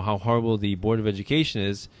 or you know, how horrible the Board of Education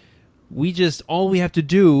is. All we have to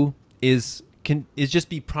do is just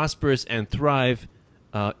be prosperous and thrive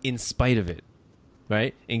in spite of it,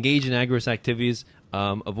 right? Engage in agorist activities,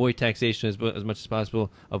 avoid taxation as much as possible,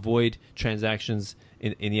 avoid transactions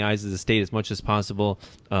in the eyes of the state as much as possible,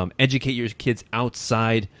 educate your kids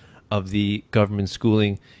outside of the government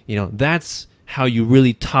schooling. You know, that's how you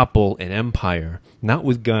really topple an empire. Not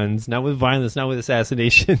with guns, not with violence, not with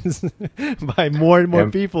assassinations, by more and more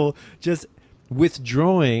people just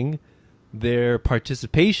withdrawing their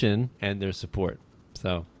participation and their support.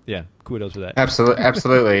 So yeah, kudos for that.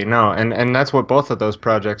 Absolutely. No, and that's what both of those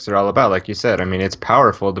projects are all about. Like you said, I mean, it's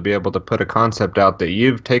powerful to be able to put a concept out that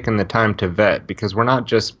you've taken the time to vet, because we're not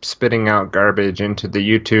just spitting out garbage into the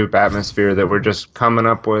YouTube atmosphere that we're just coming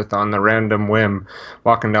up with on the random whim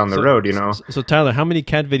walking down the road, you know. So Tyler, how many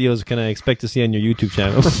cat videos can I expect to see on your YouTube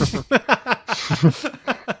channel?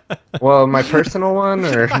 Well, my personal one,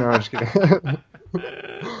 or no, I'm just kidding.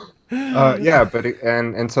 Yeah, but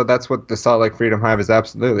and so that's what the Salt Lake Freedom Hive is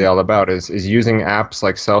absolutely all about, is using apps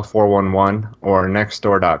like Cell 411 or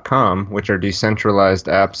Nextdoor.com, which are decentralized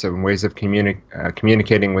apps and ways of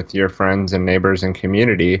communicating with your friends and neighbors and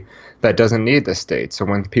community that doesn't need the state. So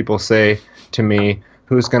when people say to me,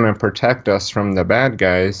 who's going to protect us from the bad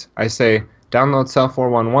guys, I say, download Cell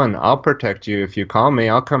 411. I'll protect you if you call me.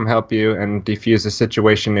 I'll come help you and defuse the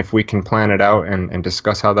situation if we can plan it out and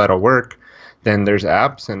discuss how that'll work. Then there's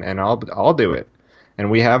apps, and I'll do it.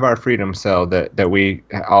 And we have our Freedom Cell that we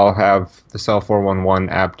all have the Cell 411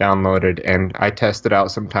 app downloaded, and I test it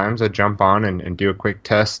out sometimes. I jump on and do a quick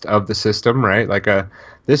test of the system, right?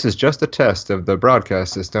 This is just a test of the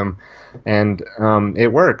broadcast system, and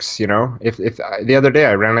it works, you know. If the other day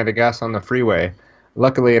I ran out of gas on the freeway,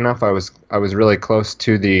 luckily enough, I was really close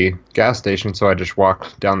to the gas station, so I just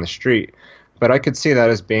walked down the street. But I could see that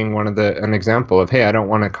as being an example of, hey, I don't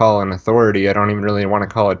want to call an authority. I don't even really want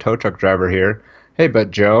to call a tow truck driver here. Hey,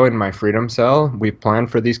 but Joe, in my freedom cell, we plan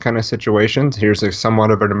for these kind of situations. Here's a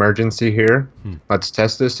somewhat of an emergency here. Let's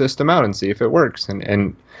test this system out and see if it works,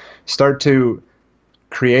 and start to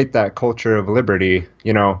create that culture of liberty.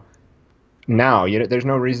 Now, there's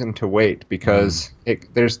no reason to wait, because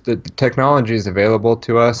there's the technology is available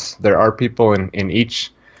to us. There are people in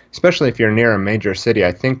each, especially if you're near a major city.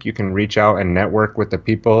 I think you can reach out and network with the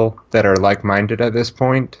people that are like-minded at this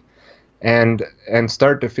point, and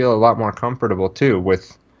start to feel a lot more comfortable too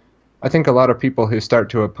with. I think a lot of people who start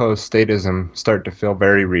to oppose statism start to feel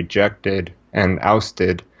very rejected and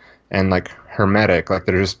ousted and like hermetic, like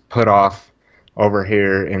they're just put off over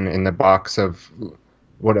here in the box of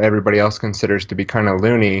what everybody else considers to be kind of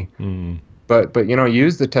loony. But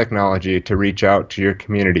use the technology to reach out to your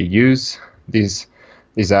community. Use these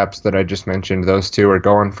apps that I just mentioned, those two, or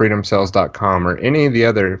go on freedomcells.com or any of the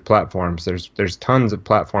other platforms. There's tons of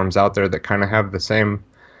platforms out there that kind of have the same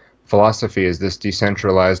philosophy as this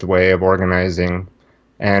decentralized way of organizing.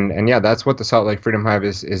 And yeah, that's what the Salt Lake Freedom Hive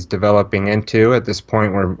is developing into. At this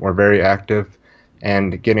point, we're very active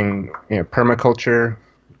and getting permaculture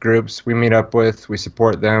groups we meet up with, we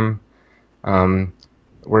support them.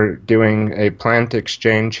 We're doing a plant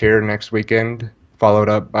exchange here next weekend, followed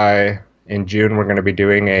up by, in June, we're going to be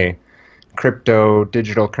doing a crypto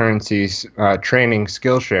digital currencies training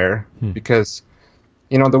Skillshare, because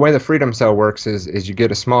the way the Freedom Cell works is you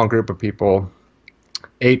get a small group of people,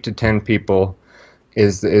 8 to 10 people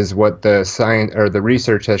is what the science or the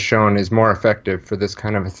research has shown is more effective for this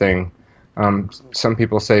kind of a thing. Some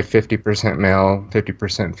people say 50% male,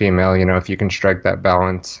 50% female, if you can strike that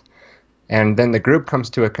balance. And then the group comes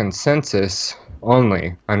to a consensus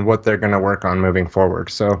only on what they're going to work on moving forward.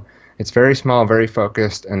 So it's very small, very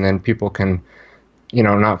focused, and then people can,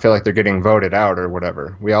 not feel like they're getting voted out or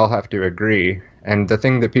whatever. We all have to agree. And the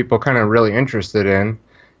thing that people kind of really interested in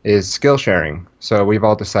is skill sharing. So we've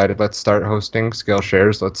all decided, let's start hosting skill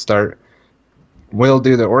shares. We'll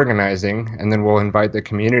do the organizing, and then we'll invite the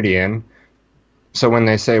community in. So when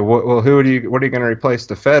they say, well, what are you going to replace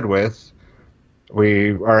the Fed with?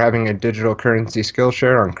 We are having a digital currency skill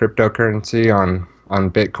share on cryptocurrency,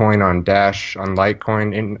 on Bitcoin, on Dash, on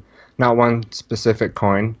Litecoin, in not one specific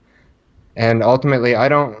coin. And ultimately, I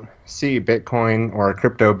don't see Bitcoin or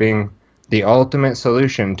crypto being the ultimate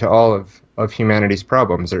solution to all of humanity's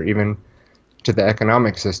problems, or even to the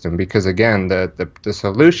economic system, because again, the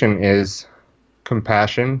solution is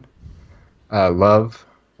compassion, love,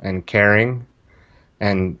 and caring,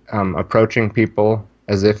 and approaching people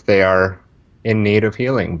as if they are in need of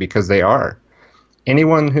healing, because they are.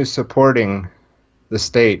 Anyone who's supporting the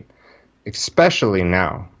state, especially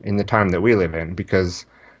now in the time that we live in, because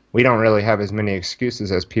we don't really have as many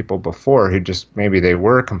excuses as people before who just maybe they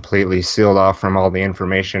were completely sealed off from all the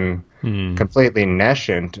information, completely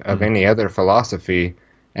nescient of any other philosophy,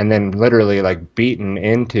 and then literally like beaten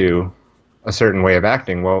into a certain way of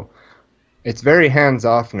acting. Well, it's very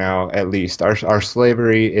hands-off now, at least. Our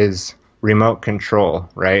slavery is remote control,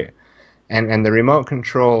 right? And the remote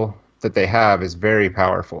control that they have is very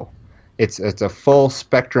powerful. It's a full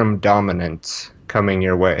spectrum dominance coming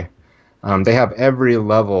your way. They have every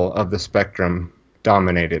level of the spectrum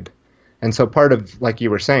dominated. And so part of, like you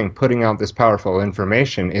were saying, putting out this powerful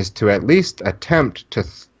information is to at least attempt to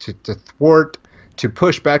thwart, to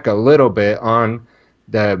push back a little bit on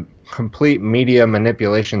the complete media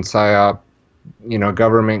manipulation psyop,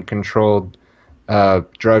 government-controlled,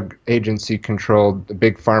 drug agency-controlled,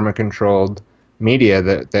 big pharma-controlled media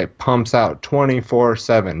that pumps out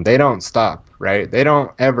 24/7. They don't stop, right? They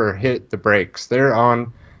don't ever hit the brakes. They're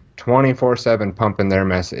on 24/7 pumping their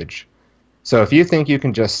message. So if you think you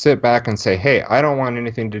can just sit back and say, hey, I don't want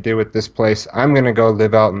anything to do with this place, I'm going to go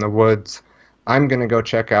live out in the woods, I'm going to go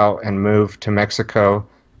check out and move to Mexico,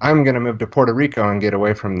 I'm going to move to Puerto Rico and get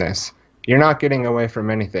away from this, you're not getting away from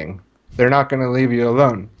anything. They're not going to leave you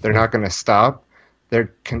alone. They're not going to stop.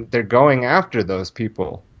 They're going after those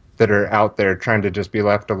people that are out there trying to just be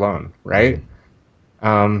left alone, right?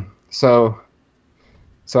 So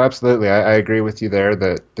absolutely, I agree with you there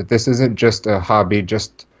that this isn't just a hobby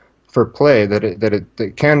just for play, that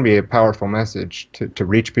it can be a powerful message to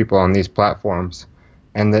reach people on these platforms,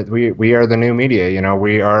 and that we are the new media.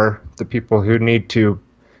 We are the people who need to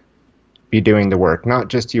be doing the work, not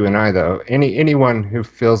just you and I, though. Anyone who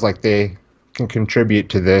feels like they can contribute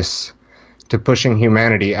to this, to pushing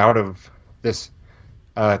humanity out of this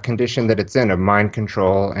condition that it's in of mind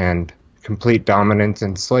control and complete dominance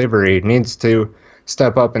and slavery, needs to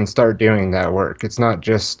step up and start doing that work. It's not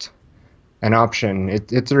just an option.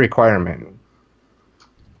 It's a requirement.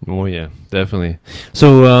 Oh yeah, definitely.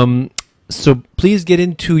 So please get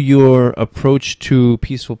into your approach to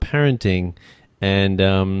peaceful parenting,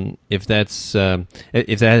 and if that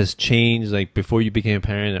has changed, like before you became a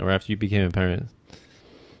parent or after you became a parent.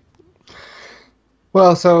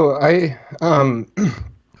 Well, so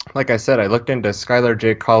like I said, I looked into Skylar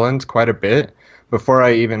J. Collins quite a bit before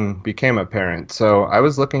I even became a parent. So I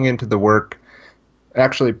was looking into the work,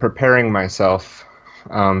 actually preparing myself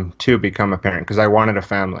to become a parent because I wanted a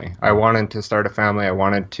family. I wanted to start a family. I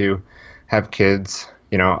wanted to have kids.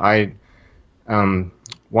 I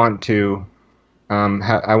want to.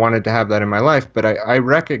 I wanted to have that in my life, but I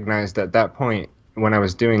recognized at that point when I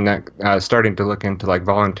was doing that, starting to look into like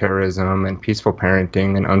voluntarism and peaceful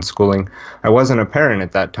parenting and unschooling. I wasn't a parent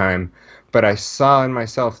at that time, but I saw in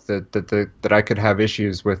myself that I could have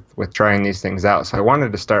issues with trying these things out. So I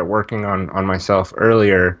wanted to start working on myself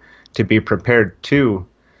earlier to be prepared to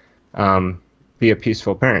be a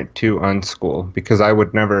peaceful parent, to unschool, because I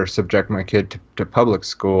would never subject my kid to public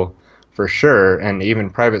school for sure. And even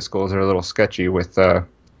private schools are a little sketchy with,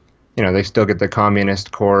 they still get the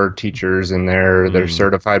communist core teachers in there. They're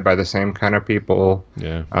certified by the same kind of people.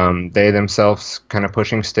 Yeah. They themselves kind of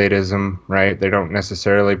pushing statism, right? They don't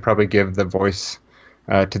necessarily probably give the voice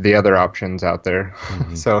to the other options out there.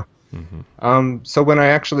 So when I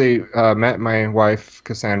actually met my wife,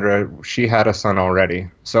 Cassandra, she had a son already.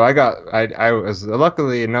 So I was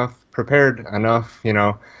luckily prepared enough,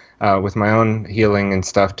 with my own healing and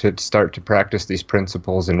stuff to start to practice these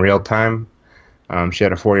principles in real time. She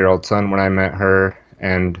had a 4-year-old son when I met her,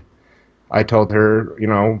 and I told her,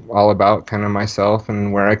 all about kind of myself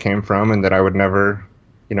and where I came from, and that I would never,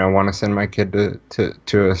 want to send my kid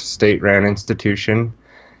to a state-ran institution,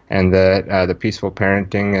 and that the peaceful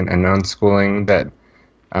parenting and unschooling that,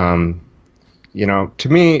 to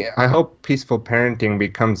me, I hope peaceful parenting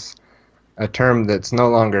becomes a term that's no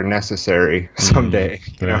longer necessary someday,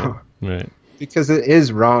 Right. Because it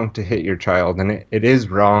is wrong to hit your child, and it is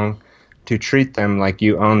wrong to treat them like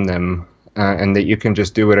you own them, and that you can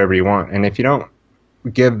just do whatever you want. And if you don't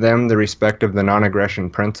give them the respect of the non-aggression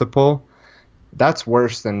principle, that's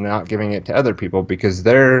worse than not giving it to other people, because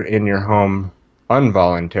they're in your home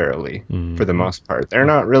involuntarily for the most part. They're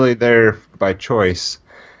not really there by choice,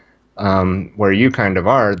 where you kind of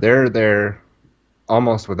are. They're there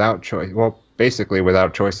almost without choice. Well, basically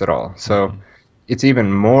without choice at all. So it's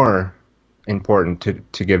even more important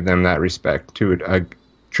to give them that respect, to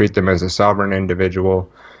treat them as a sovereign individual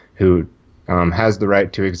who has the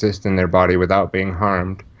right to exist in their body without being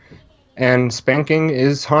harmed. And spanking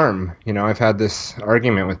is harm. I've had this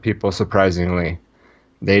argument with people, surprisingly.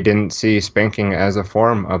 They didn't see spanking as a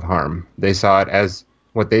form of harm. They saw it as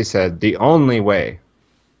what they said, the only way.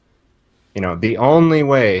 The only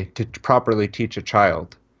way to properly teach a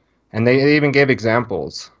child. And they even gave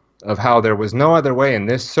examples of how there was no other way in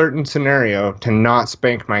this certain scenario to not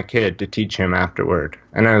spank my kid to teach him afterward.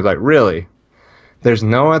 And I was like, really? There's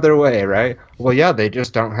no other way, right? Well, yeah, they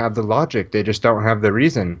just don't have the logic. They just don't have the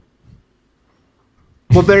reason.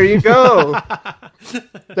 Well, there you go.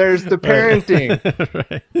 There's the parenting.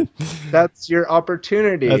 Right. That's your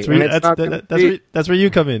opportunity. That's where you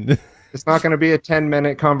come in. It's not going to be a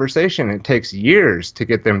 10-minute conversation. It takes years to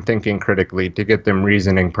get them thinking critically, to get them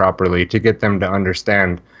reasoning properly, to get them to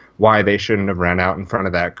understand why they shouldn't have ran out in front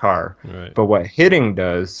of that car. Right. But what hitting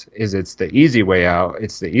does is it's the easy way out.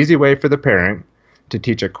 It's the easy way for the parent to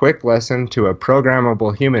teach a quick lesson to a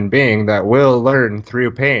programmable human being that will learn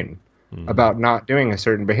through pain about not doing a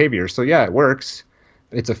certain behavior. So yeah, it works.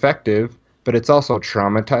 It's effective, but it's also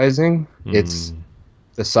traumatizing. It's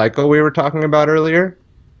the cycle we were talking about earlier.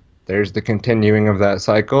 There's the continuing of that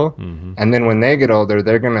cycle. And then when they get older,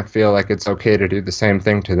 they're going to feel like it's okay to do the same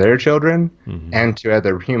thing to their children and to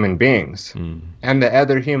other human beings. And the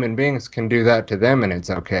other human beings can do that to them, and it's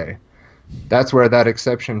okay. That's where that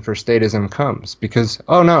exception for statism comes. Because,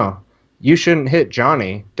 oh no, you shouldn't hit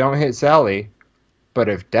Johnny, don't hit Sally, but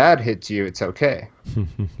if Dad hits you, it's okay.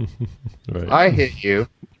 Right. I hit you,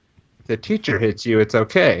 if the teacher hits you, it's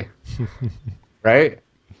okay. Right?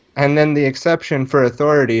 And then the exception for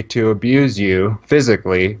authority to abuse you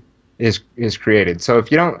physically is created. So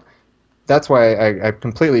if you don't, that's why I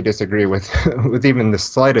completely disagree with with even the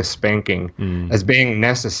slightest spanking as being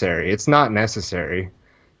necessary. It's not necessary.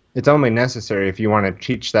 It's only necessary if you want to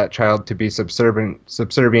teach that child to be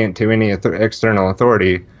subservient to any external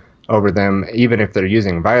authority over them, even if they're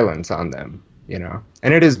using violence on them,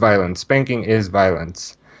 And it is violence. Spanking is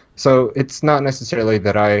violence. So it's not necessarily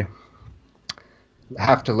that I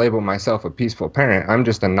have to label myself a peaceful parent. I'm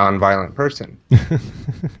just a nonviolent person.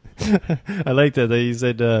 I like that you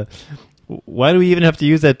said. Why do we even have to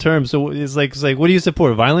use that term? So it's like, what do you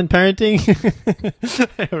support? Violent parenting,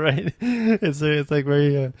 right? It's like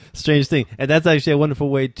very strange thing, and that's actually a wonderful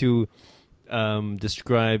way to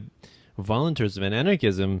describe voluntarism and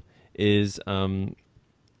anarchism. Is I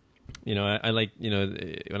like,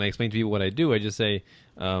 when I explain to people what I do, I just say,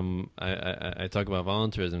 I talk about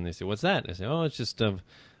voluntarism. And they say, what's that? I say, oh, it's just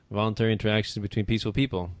voluntary interactions between peaceful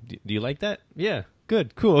people. Do you like that? Yeah.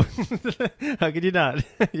 Good, cool. How could you not?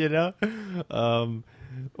 Or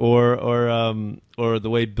the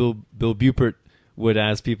way Bill Bupert would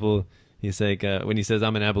ask people. He's like, when he says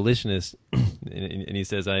I'm an abolitionist, and he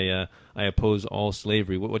says I oppose all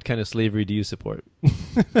slavery. What kind of slavery do you support?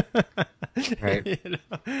 Right.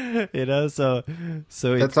 So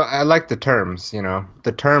that's I like the terms.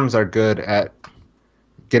 The terms are good at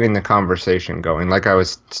getting the conversation going. Like I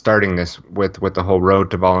was starting this with the whole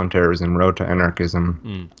road to voluntarism, road to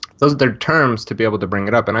anarchism. Those are terms to be able to bring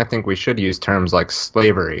it up, and I think we should use terms like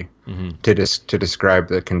slavery to describe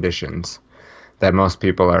the conditions that most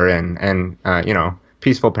people are in. And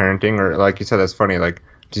peaceful parenting, or like you said, that's funny. Like,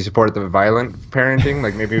 do you support the violent parenting?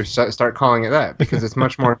 Like maybe we start calling it that, because it's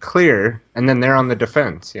much more clear. And then they're on the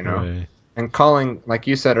defense, Right. And calling, like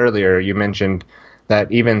you said earlier, you mentioned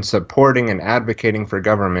that even supporting and advocating for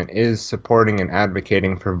government is supporting and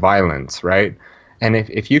advocating for violence, right? And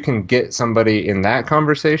if you can get somebody in that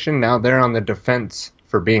conversation, now they're on the defense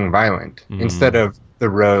for being violent instead of the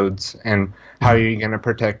roads and how are you going to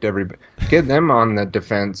protect everybody. Get them on the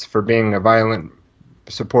defense for being a violent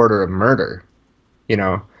supporter of murder,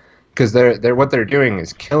 because they're what they're doing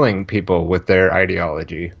is killing people with their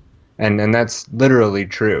ideology, and that's literally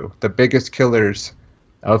true. The biggest killers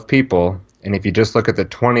of people, and if you just look at the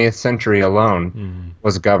 20th century alone,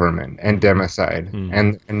 was government and democide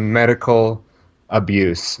and medical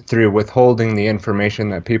abuse through withholding the information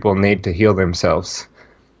that people need to heal themselves.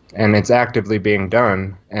 And it's actively being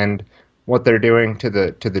done. And what they're doing to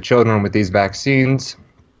the children with these vaccines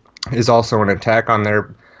is also an attack on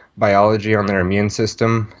their biology, on their immune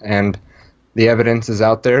system. And the evidence is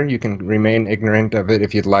out there. You can remain ignorant of it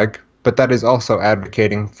if you'd like, but that is also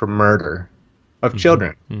advocating for murder of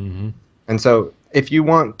children. And so if you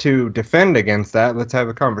want to defend against that, let's have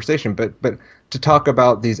a conversation. But to talk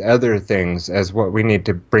about these other things as what we need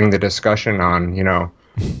to bring the discussion on,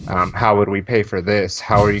 how would we pay for this?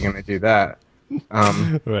 How are you going to do that?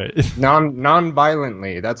 Right.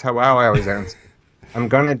 Non-violently. That's how I always answer. I'm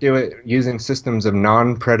going to do it using systems of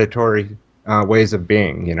non-predatory ways of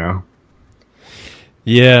being,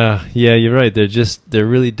 Yeah, you're right. They're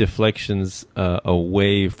really deflections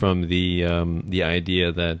away from the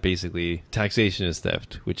idea that basically taxation is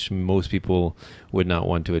theft, which most people would not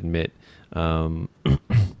want to admit. But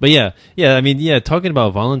talking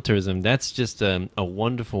about voluntarism, that's just a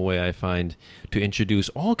wonderful way, I find, to introduce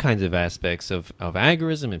all kinds of aspects of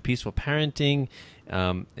agorism and peaceful parenting,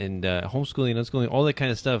 and homeschooling, unschooling, all that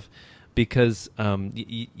kind of stuff. Because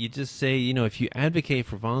you just say, if you advocate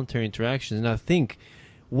for voluntary interactions, now think,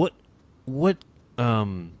 what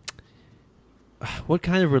kind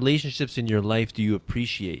of relationships in your life do you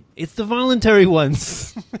appreciate? It's the voluntary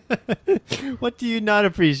ones. What do you not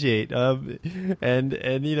appreciate? And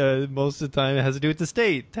most of the time it has to do with the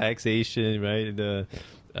state, taxation, right? And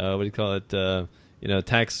what do you call it?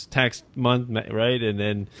 Tax month, right?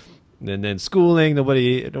 And then schooling.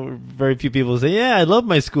 Very few people say, yeah, I love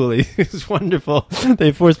my schooling. It's wonderful.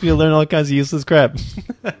 They force me to learn all kinds of useless crap.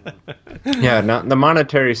 Yeah, the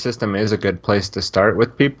monetary system is a good place to start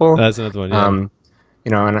with people. That's another one, yeah.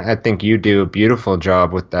 And I think you do a beautiful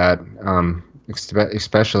job with that,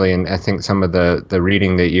 especially, and I think some of the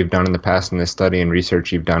reading that you've done in the past and the study and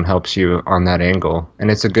research you've done helps you on that angle. And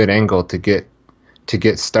it's a good angle to get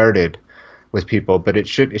started with people, but it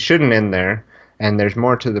shouldn't end there. And there's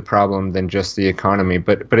more to the problem than just the economy,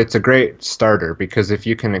 but it's a great starter, because if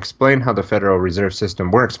you can explain how the Federal Reserve System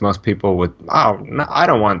works, most people would, no, I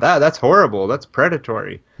don't want that. That's horrible. That's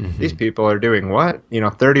predatory. These people are doing what?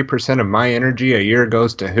 30% of my energy a year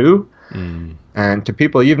goes to who? And to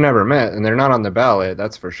people you've never met, and they're not on the ballot,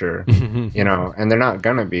 that's for sure. And they're not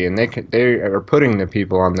gonna be, and they are putting the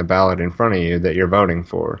people on the ballot in front of you that you're voting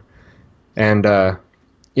for, and so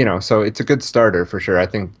it's a good starter for sure. I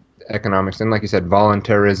think economics, and like you said,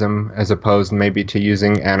 voluntarism as opposed maybe to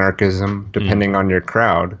using anarchism, depending on your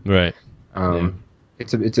crowd. Right.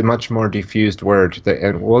 It's a much more diffused word.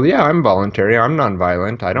 I'm voluntary. I'm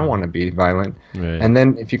nonviolent. I don't want to be violent. Right. And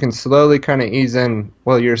then if you can slowly kind of ease in,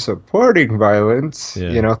 well, you're supporting violence,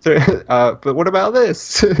 but what about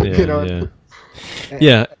this?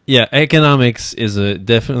 Yeah, yeah. Economics is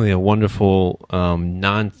definitely a wonderful,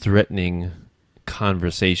 non-threatening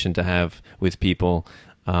conversation to have with people.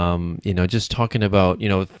 Just talking about,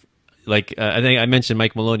 like I think I mentioned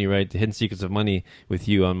Mike Maloney, right? The Hidden Secrets of Money with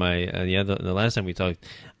you on my the last time we talked.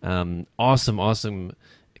 Awesome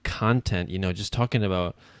content. Just talking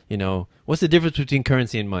about what's the difference between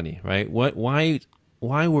currency and money, right? Why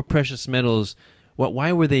were precious metals?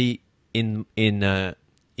 Why were they in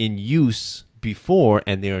use before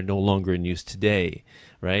and they are no longer in use today,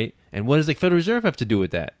 right? And what does the Federal Reserve have to do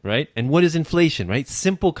with that, right? And what is inflation, right?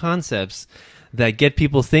 Simple concepts that get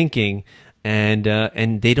people thinking, and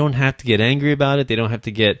they don't have to get angry about it. They don't have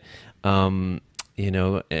to get,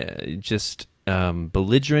 just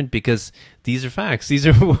belligerent, because these are facts. These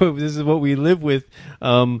are this is what we live with,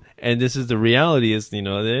 and this is the reality. Is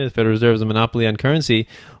the Federal Reserve is a monopoly on currency,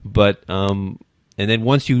 but and then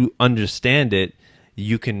once you understand it,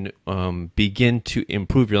 you can begin to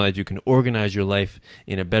improve your life. You can organize your life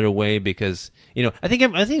in a better way, because I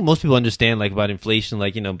think most people understand, like, about inflation,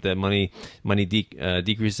 like that money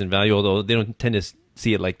decreases in value, although they don't tend to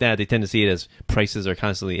see it like that. They tend to see it as prices are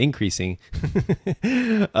constantly increasing.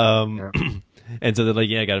 Yeah. And so they're like,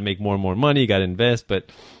 yeah, I got to make more and more money, got to invest. But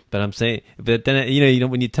I'm saying, but then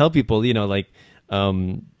when you tell people, like,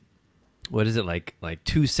 what is it, like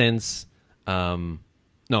 2 cents?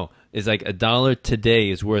 No, it's like $1 today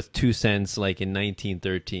is worth 2 cents, like in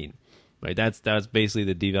 1913, right? That's basically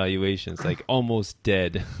the devaluation. It's like almost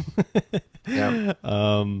dead. Yeah.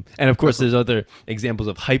 And of course, there's other examples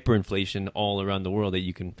of hyperinflation all around the world that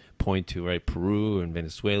you can point to, right? Peru and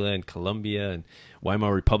Venezuela and Colombia and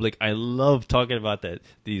Weimar Republic. I love talking about that.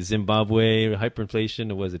 The Zimbabwe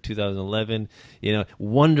hyperinflation, was it 2011?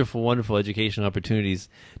 Wonderful educational opportunities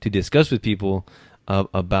to discuss with people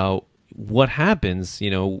about what happens,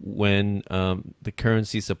 when the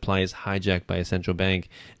currency supply is hijacked by a central bank,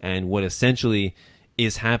 and what essentially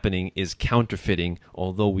is happening is counterfeiting,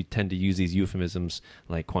 although we tend to use these euphemisms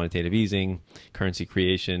like quantitative easing, currency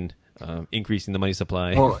creation, increasing the money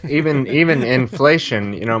supply. Well, even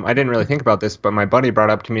inflation, I didn't really think about this, but my buddy brought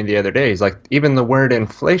up to me the other day. He's like, even the word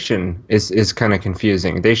inflation is kind of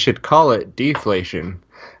confusing. They should call it deflation.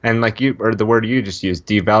 And like the word you just used,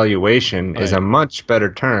 devaluation, is a much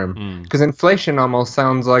better term, because inflation almost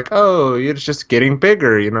sounds like, oh, it's just getting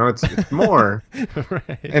bigger, it's more.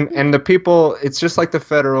 Right. And the people, it's just like the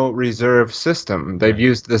Federal Reserve System. They've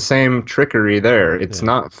used the same trickery there. It's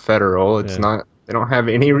not federal. It's not. They don't have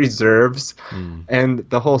any reserves, and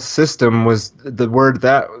the whole system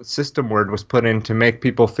that system word was put in to make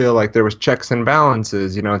people feel like there was checks and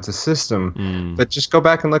balances. It's a system. But just go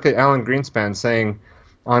back and look at Alan Greenspan saying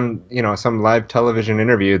on some live television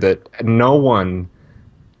interview that no one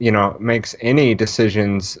makes any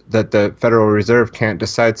decisions, that the Federal Reserve can't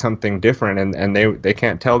decide something different, and they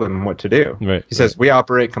can't tell them what to do. Right. He says we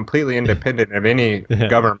operate completely independent of any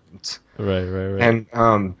government. Right.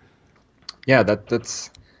 And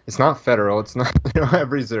that's it's not federal. It's not, they don't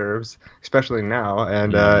have reserves, especially now,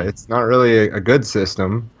 and it's not really a good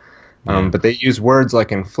system. But they use words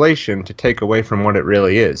like inflation to take away from what it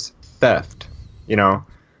really is: theft,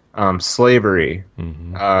 slavery,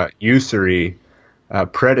 usury,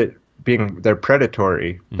 they're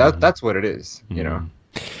predatory. That's what it is. Yeah.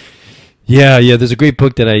 There's a great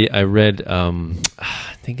book that I read.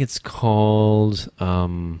 I think it's called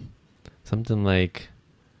something like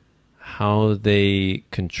how they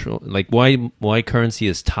control, like why currency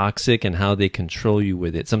is toxic and how they control you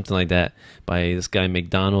with it, something like that, by this guy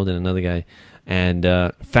McDonald and another guy. And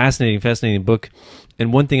fascinating book.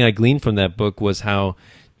 And one thing I gleaned from that book was how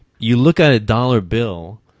you look at a dollar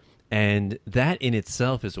bill, and that in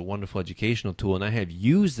itself is a wonderful educational tool. And I have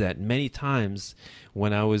used that many times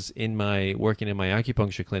when I was working in my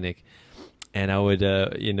acupuncture clinic, and I would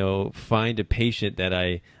find a patient that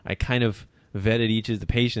I kind of vetted each of the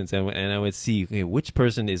patients, and I would see, okay, which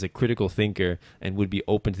person is a critical thinker and would be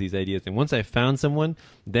open to these ideas. And once I found someone,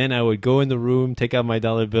 then I would go in the room, take out my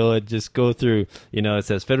dollar bill, and just go through, it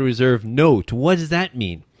says Federal Reserve note. What does that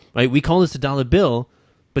mean? Right? We call this a dollar bill,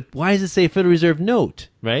 but why does it say Federal Reserve note,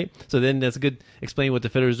 right? So then that's a good explain what the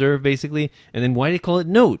Federal Reserve basically, and then why do they call it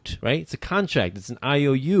note, right? It's a contract. It's an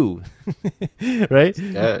IOU, right?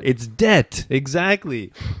 It's debt,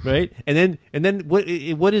 exactly, right? And then what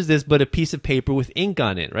is this but a piece of paper with ink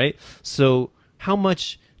on it, right? So how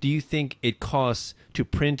much do you think it costs to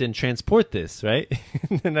print and transport this, right?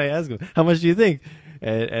 And I ask them, how much do you think?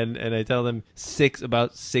 And I tell them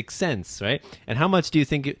about 6 cents, right? And how much do you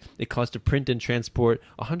think it costs to print and transport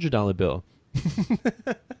a $100 bill?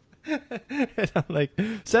 And I'm like,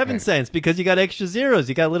 7 cents, because you got extra zeros,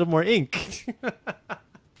 you got a little more ink.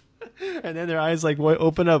 And then their eyes like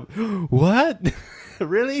open up. What?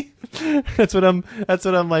 Really? That's what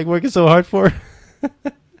I'm like working so hard for.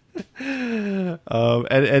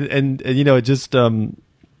 And you know, just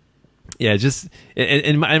yeah, just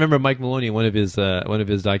and I remember Mike Maloney in one of his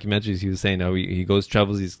documentaries. He was saying how he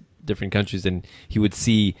travels these different countries, and he would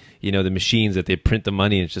see, you know, the machines that they print the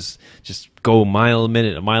money, and it's just go a mile a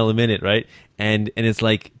minute, right? And it's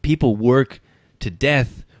like people work to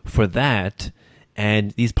death for that,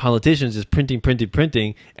 and these politicians just printing,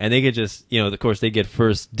 and they get just, you know, of course they get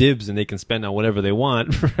first dibs and they can spend on whatever they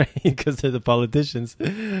want, right? Because they're the politicians,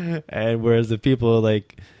 and whereas the people are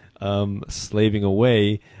like slaving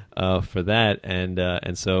away for that,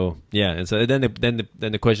 and so yeah, and so then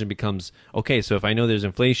the question becomes, okay, so if I know there's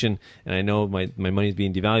inflation and I know my money's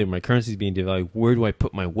being devalued, my currency's being devalued, where do I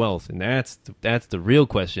put my wealth? And that's the real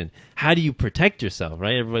question. How do you protect yourself,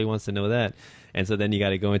 right? Everybody wants to know that. And so then you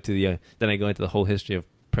got to go into the whole history of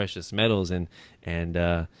precious metals and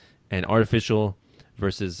artificial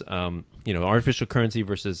versus artificial currency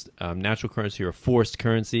versus natural currency or forced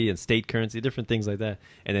currency and state currency, different things like that.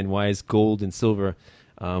 And then why is gold and silver,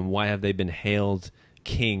 why have they been hailed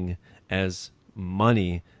king as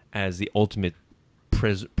money, as the ultimate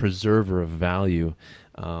preserver of value?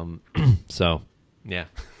 So yeah.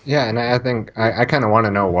 Yeah, and I think I kind of want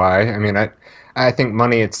to know why. I mean, I think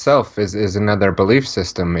money itself is another belief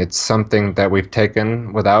system. It's something that we've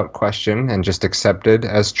taken without question and just accepted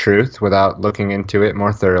as truth without looking into it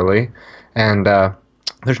more thoroughly. And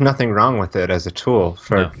there's nothing wrong with it as a tool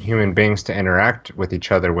for human beings to interact with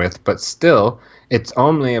each other with, but still, it's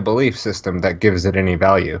only a belief system that gives it any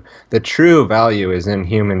value. The true value is in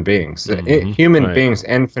human beings. Human beings'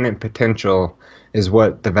 infinite potential is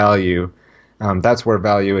what the value, that's where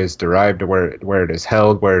value is derived, where it is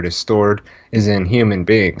held, where it is stored, is in human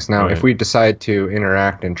beings. Now, if we decide to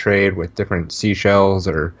interact and trade with different seashells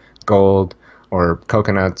or gold or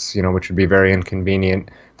coconuts, you know, which would be very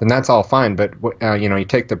inconvenient, then that's all fine. But you know, you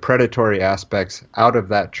take the predatory aspects out of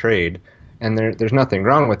that trade, and there's nothing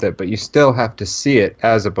wrong with it, but you still have to see it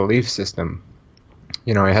as a belief system.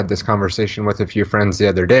 You know, I had this conversation with a few friends the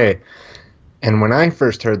other day, and when I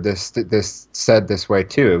first heard this said this way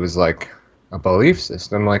too, it was like, a belief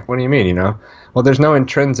system? Like, what do you mean, you know? Well, there's no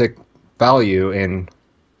intrinsic value in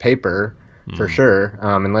paper, for sure,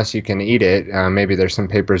 unless you can eat it. Maybe there's some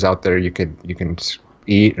papers out there you can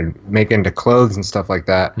eat or make into clothes and stuff like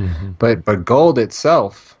that. But gold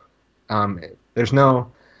itself, there's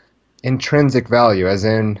no intrinsic value, as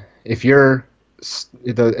in if you're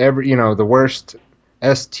the worst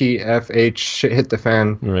STFH shit hit the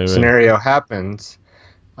fan scenario happens,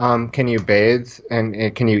 can you bathe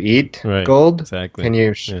and can you eat gold? Exactly. Can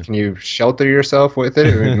you shelter yourself with it?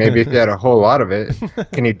 I mean, maybe if you had a whole lot of it.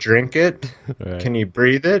 Can you drink it? Can you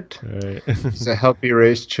breathe it? Does it help you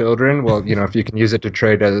raise children? Well, you know, if you can use it to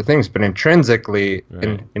trade other things, but intrinsically,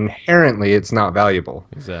 inherently, it's not valuable.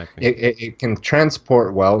 Exactly. It can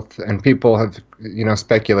transport wealth, and people have, you know,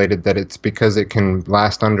 speculated that it's because it can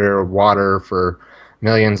last under water for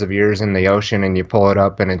millions of years in the ocean, and you pull it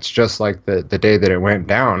up and it's just like the day that it went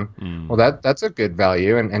down. Well, that's a good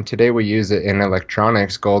value, and today we use it in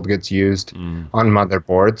electronics. Gold gets used on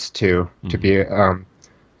motherboards to be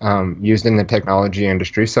used in the technology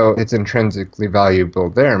industry, so it's intrinsically valuable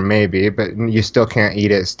there, maybe, but you still can't eat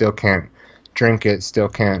it, still can't drink it, still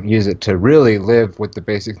can't use it to really live with the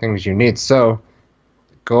basic things you need. So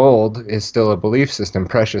gold is still a belief system.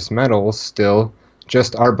 Precious metals still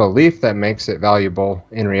just our belief that makes it valuable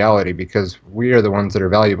in reality, because we are the ones that are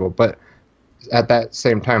valuable. But at that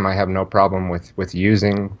same time, I have no problem with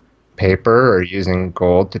using paper or using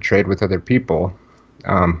gold to trade with other people.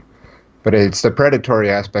 But it's the predatory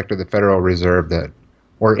aspect of the Federal Reserve that,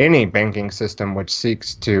 or any banking system which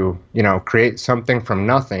seeks to, you know, create something from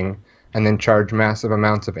nothing and then charge massive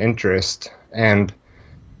amounts of interest and,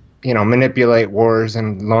 you know, manipulate wars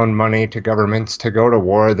and loan money to governments to go to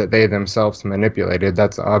war that they themselves manipulated.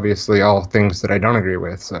 That's obviously all things that I don't agree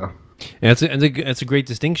with. So, and that's a great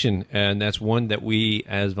distinction, and that's one that we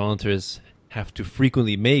as volunteers have to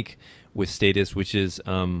frequently make with status, which is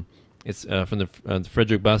it's from the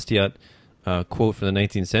Frederick Bastiat quote from the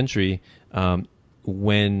 19th century.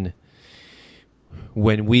 When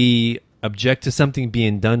we object to something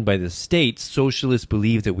being done by the state, socialists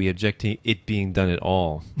believe that we object to it being done at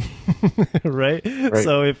all. right?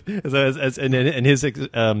 So his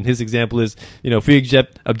example is, you know, if we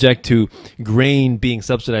object to grain being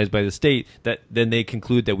subsidized by the state, then they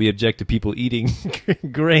conclude that we object to people eating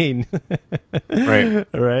grain.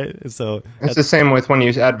 Right? So it's the same with when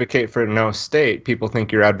you advocate for no state. People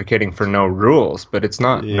think you're advocating for no rules, but it's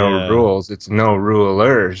not no rules, it's no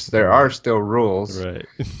rulers. There are still rules. Right.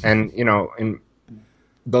 And, you know, in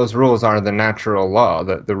those rules are the natural law.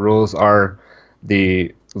 The rules are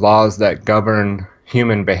the laws that govern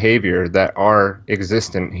human behavior that are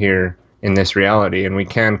existent here in this reality, and we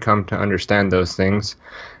can come to understand those things.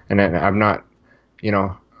 And I'm not,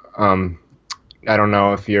 I don't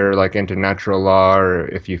know if you're like into natural law or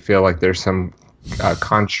if you feel like there's some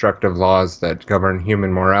construct of laws that govern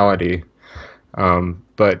human morality.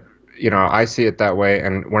 But, I see it that way,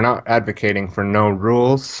 and we're not advocating for no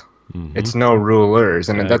rules. Mm-hmm. It's no rulers,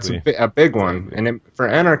 and that's a big one. Exactly. And for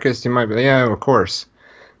anarchists, you might be, yeah, of course.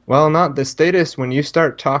 Well, not the statists. When you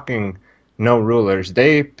start talking no rulers,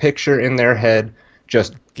 they picture in their head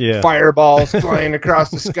just fireballs flying across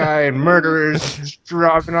the sky and murderers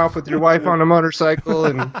driving off with your wife on a motorcycle,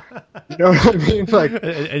 and you know what I mean? Like,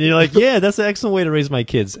 and you're like, yeah, that's an excellent way to raise my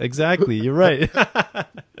kids. Exactly, you're right.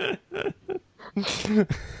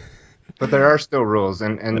 But there are still rules,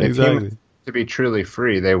 and if humans to be truly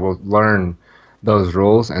free, they will learn those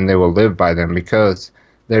rules and they will live by them, because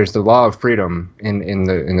there's the law of freedom in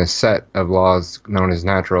the set of laws known as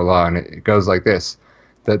natural law, and it goes like this: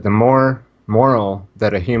 that the more moral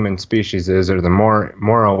that a human species is, or the more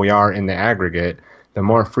moral we are in the aggregate, the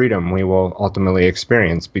more freedom we will ultimately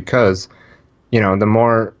experience, because the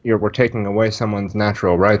more we're taking away someone's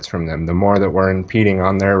natural rights from them, the more that we're impeding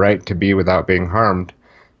on their right to be without being harmed.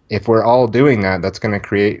 If we're all doing that, that's going to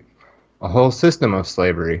create a whole system of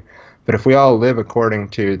slavery. But if we all live according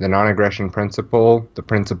to the non-aggression principle, the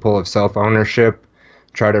principle of self-ownership,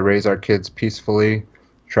 try to raise our kids peacefully,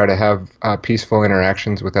 try to have peaceful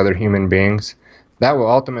interactions with other human beings, that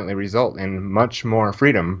will ultimately result in much more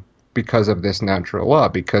freedom because of this natural law.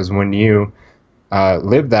 Because when you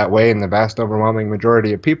live that way in the vast overwhelming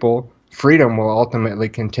majority of people, freedom will ultimately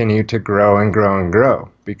continue to grow and grow and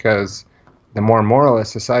grow. Because the more moral a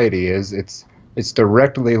society is, it's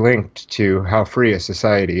directly linked to how free a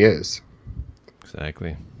society is.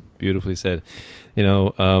 Exactly. Beautifully said.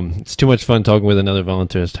 It's too much fun talking with another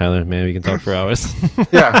volunteerist, Tyler. Man, we can talk for hours.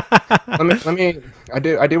 Yeah. Let me. I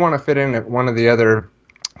do want to fit in one of the other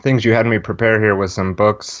things you had me prepare here with some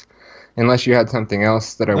books. Unless you had something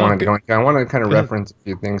else that I wanted to go into. I want to kind of reference a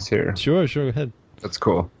few things here. Sure. Go ahead. That's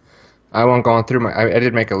cool. I won't go on through I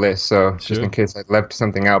did make a list, so just in case I left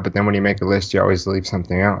something out. But then when you make a list, you always leave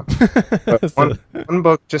something out. But one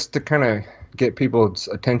book, just to kind of get people's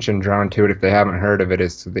attention drawn to it if they haven't heard of it,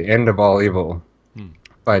 is The End of All Evil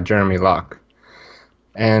by Jeremy Locke.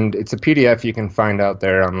 And it's a PDF you can find out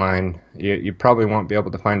there online. You probably won't be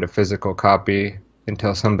able to find a physical copy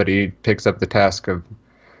until somebody picks up the task of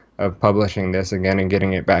publishing this again and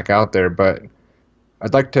getting it back out there. But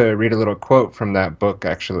I'd like to read a little quote from that book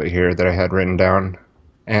actually here that I had written down.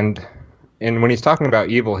 And when he's talking about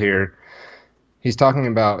evil here, he's talking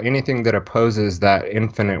about anything that opposes that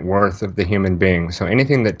infinite worth of the human being. So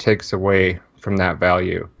anything that takes away from that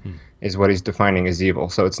value is what he's defining as evil.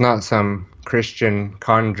 So it's not some Christian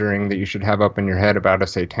conjuring that you should have up in your head about a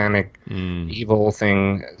satanic evil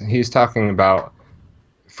thing. He's talking about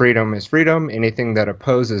freedom is freedom. Anything that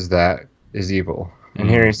opposes that is evil. And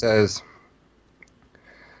here he says,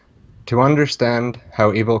 to understand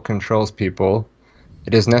how evil controls people,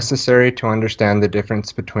 it is necessary to understand the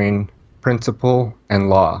difference between principle and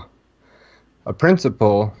law. A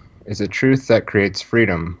principle is a truth that creates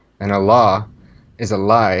freedom, and a law is a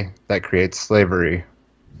lie that creates slavery.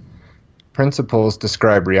 Principles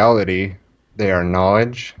describe reality. They are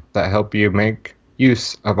knowledge that help you make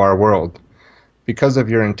use of our world. Because of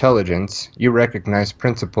your intelligence, you recognize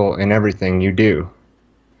principle in everything you do.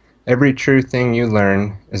 Every true thing you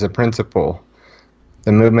learn is a principle.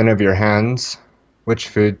 The movement of your hands, which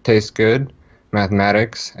food tastes good,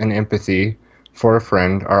 mathematics, and empathy for a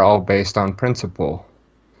friend are all based on principle.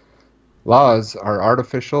 Laws are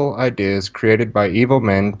artificial ideas created by evil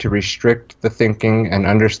men to restrict the thinking and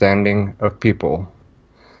understanding of people.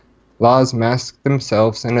 Laws mask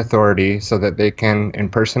themselves in authority so that they can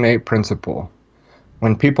impersonate principle.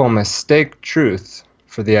 When people mistake truth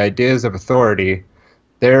for the ideas of authority,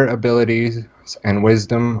 their abilities and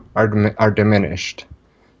wisdom are diminished.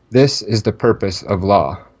 This is the purpose of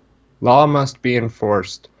law. Law must be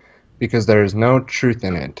enforced because there is no truth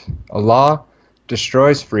in it. A law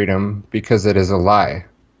destroys freedom because it is a lie.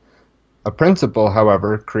 A principle,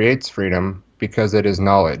 however, creates freedom because it is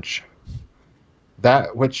knowledge.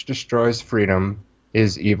 That which destroys freedom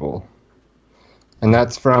is evil. And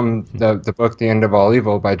that's from the book The End of All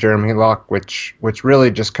Evil by Jeremy Locke, which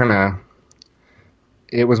really just kind of,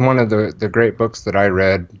 it was one of the great books that I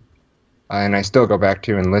read, and I still go back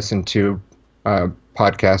to and listen to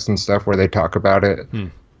podcasts and stuff where they talk about it.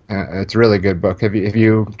 It's a really good book. Have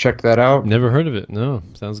you checked that out? Never heard of it. No.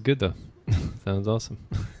 Sounds good though. Sounds awesome.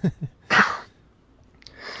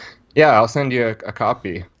 Yeah, I'll send you a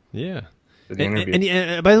copy Yeah. for the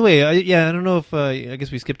interview. By the way, yeah, I don't know if I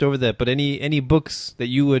guess we skipped over that, but any books that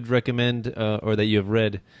you would recommend or that you have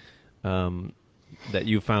read um, that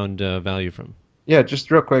you found value from? Yeah, just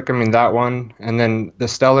real quick. I mean, that one. And then The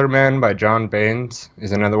Stellar Man by John Baines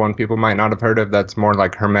is another one people might not have heard of. That's more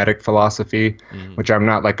like Hermetic philosophy, Mm. which I'm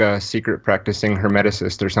not like a secret practicing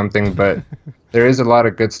Hermeticist or something, but there is a lot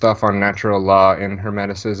of good stuff on natural law in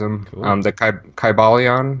Hermeticism. Cool. The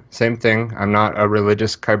Kybalion, same thing. I'm not a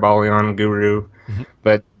religious Kybalion guru,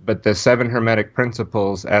 but the seven Hermetic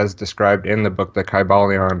principles, as described in the book, The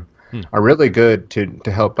Kybalion, Hmm. are really good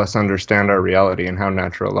to help us understand our reality and how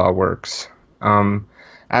natural law works. Um,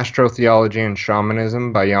 Astrotheology and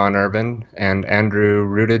Shamanism by Jan Irvin and Andrew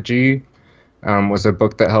Rudigi was a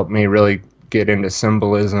book that helped me really get into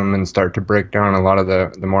symbolism and start to break down a lot of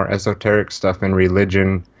the more esoteric stuff in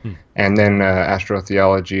religion. Hmm. And then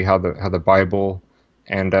astrotheology, how the Bible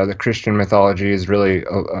and the Christian mythology is really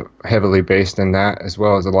heavily based in that, as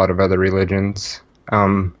well as a lot of other religions.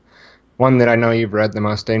 One that I know you've read, The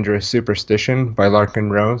Most Dangerous Superstition by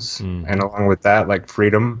Larken Rose, Hmm. and along with that, like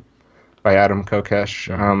Freedom by Adam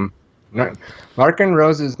Kokesh. Hmm. Larken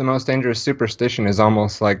Rose's The Most Dangerous Superstition is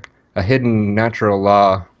almost like a hidden natural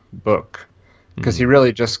law book because he Hmm.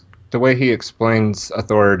 really just, the way he explains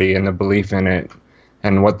authority and the belief in it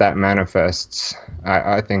and what that manifests,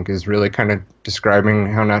 I think is really kind of describing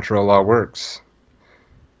how natural law works.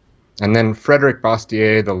 And then Frederick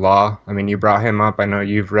Bastiat, The Law. I mean, you brought him up. I know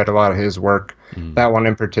you've read a lot of his work. Hmm. That one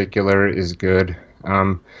in particular is good.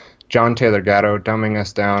 John Taylor Gatto, Dumbing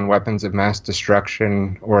Us Down, Weapons of Mass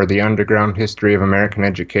Destruction, or The Underground History of American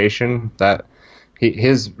Education.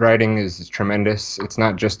 His writing is tremendous. It's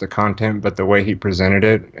not just the content, but the way he presented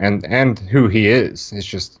it and who he is. It's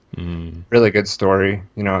just Hmm. really good story.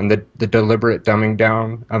 And the Deliberate Dumbing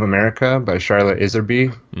Down of America by Charlotte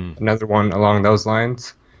Iserby, Hmm. another one along those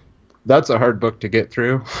lines. That's a hard book to get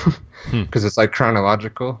through Hmm. because it's like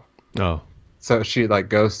chronological. Oh. So she like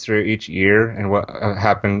goes through each year and what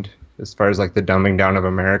happened as far as like the dumbing down of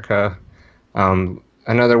America.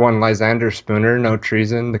 Another one, Lysander Spooner, No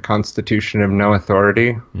Treason, The Constitution of No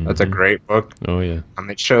Authority. That's a Mhm. great book. Oh yeah.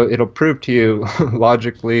 It'll prove to you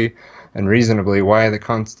logically and reasonably why the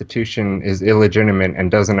Constitution is illegitimate and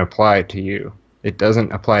doesn't apply to you. It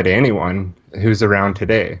doesn't apply to anyone who's around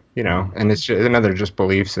today, and it's just another just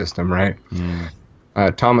belief system, right? Hmm.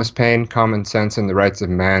 Thomas Paine, Common Sense and the Rights of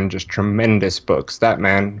Man, just tremendous books. That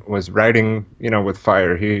man was writing, with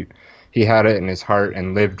fire. He had it in his heart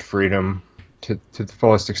and lived freedom to the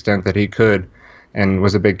fullest extent that he could, and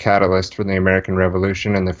was a big catalyst for the American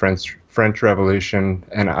Revolution and the French Revolution.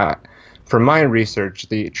 And from my research,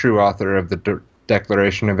 the true author of the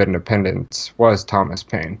Declaration of Independence was Thomas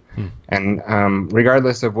Paine. Hmm. And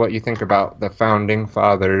regardless of what you think about the founding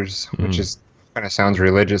fathers, which is kind of sounds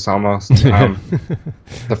religious almost,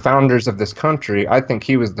 the founders of this country, I think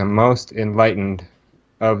he was the most enlightened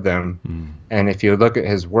of them. Hmm. And if you look at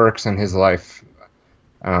his works and his life,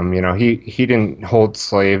 he didn't hold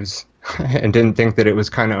slaves and didn't think that it was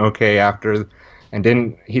kind of okay after, and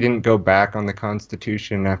he didn't go back on the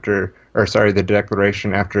Constitution the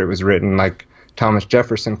Declaration after it was written like Thomas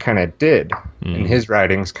Jefferson kind of did in his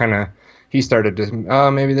writings. He started to, oh,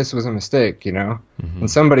 maybe this was a mistake, And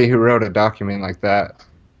somebody who wrote a document like that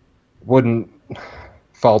wouldn't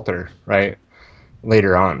falter, right?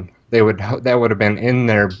 Later on, that would have been in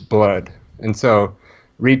their blood. And so,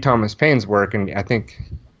 read Thomas Paine's work, and I think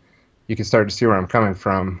you can start to see where I'm coming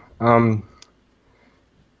from.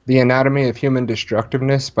 The Anatomy of Human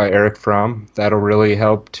Destructiveness by Erich Fromm. That'll really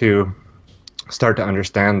help to start to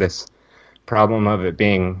understand this problem of it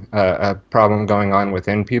being a problem going on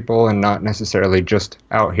within people and not necessarily just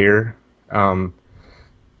out here.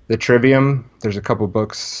 The Trivium, there's a couple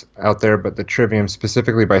books out there, but The Trivium,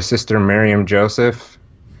 specifically by Sister Miriam Joseph,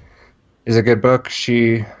 is a good book.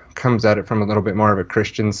 She comes at it from a little bit more of a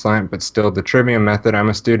Christian slant, but still the Trivium method. I'm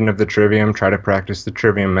a student of the Trivium, try to practice the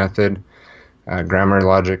Trivium method, grammar,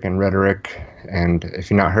 logic, and rhetoric. And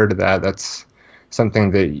if you've not heard of that, that's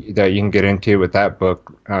something that you can get into with that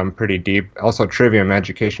book pretty deep. Also,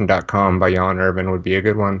 triviumeducation.com by Jan Irvin would be a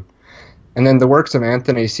good one. And then the works of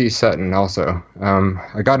Anthony C. Sutton also.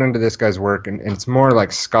 I got into this guy's work, and it's more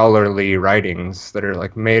like scholarly writings that are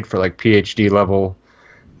like made for like PhD level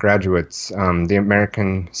graduates. The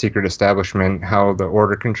American Secret Establishment, How the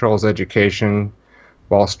Order Controls Education,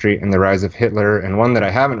 Wall Street and the Rise of Hitler, and one that I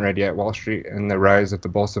haven't read yet, Wall Street and the Rise of the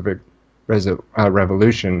Bolshevik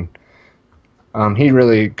Revolution. He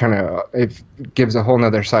really it gives a whole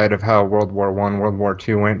nother side of how World War I, World War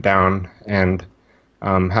II went down, and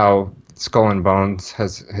how Skull and Bones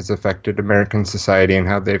has affected American society and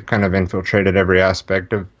how they've kind of infiltrated every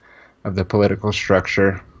aspect of the political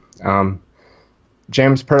structure.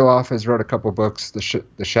 James Perloff has wrote a couple books, The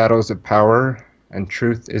Shadows of Power and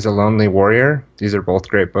Truth is a Lonely Warrior. These are both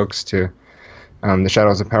great books too. The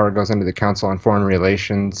Shadows of Power goes into the Council on Foreign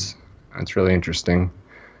Relations. It's really interesting.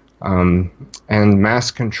 And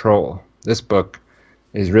Mass Control. This book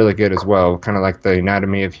is really good as well, kind of like The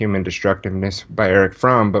Anatomy of Human Destructiveness by Eric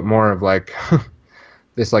Fromm, but more of like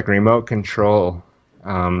this like remote control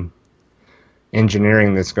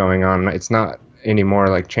engineering that's going on. It's not anymore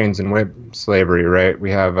like chains and whip slavery, right?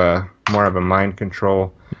 We have more of a mind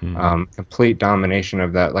control, complete domination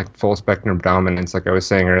of that, like full spectrum dominance, like I was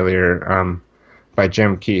saying earlier, by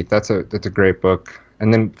Jim Keith. That's a great book.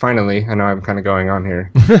 And then finally, I know I'm kind of going on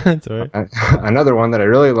here. That's all right. Another one that I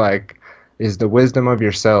really like is The Wisdom of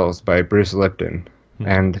Your Cells by Bruce Lipton.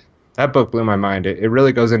 And that book blew my mind. It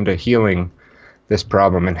really goes into healing this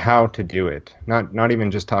problem and how to do it. Not even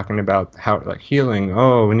just talking about how, like, healing,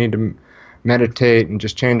 oh, we need to meditate and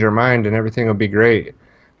just change our mind and everything will be great.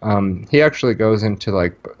 He actually goes into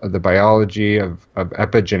like the biology of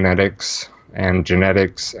epigenetics and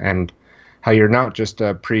genetics and how you're not just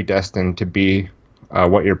predestined to be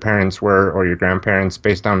what your parents were or your grandparents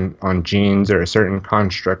based on genes or a certain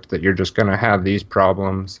construct, that you're just going to have these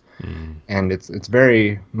problems. And it's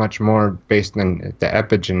very much more based on the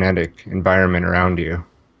epigenetic environment around you.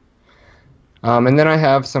 And then I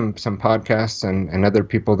have some podcasts and other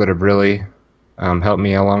people that have really helped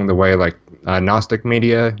me along the way, like Gnostic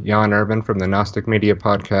Media, Jan Irvin from the Gnostic Media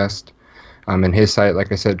podcast, and his site,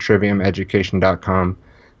 like I said, triviumeducation.com.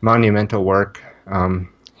 Monumental work.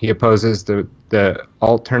 He opposes the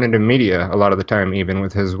alternative media a lot of the time, even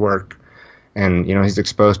with his work. And, you know, he's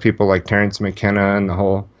exposed people like Terence McKenna and the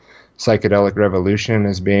whole psychedelic revolution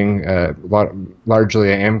as being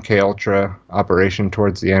largely an MK Ultra operation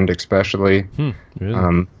towards the end, especially.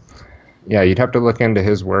 Really? Yeah, you'd have to look into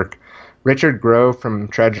his work. Richard Grove from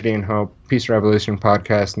Tragedy and Hope, Peace Revolution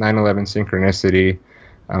podcast, 9/11 Synchronicity,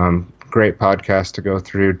 great podcast to go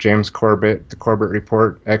through. James Corbett, The Corbett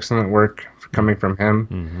Report, excellent work coming from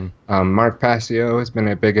him. Mark Passio has been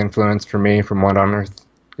a big influence for me from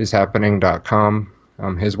whatonearthishappening.com.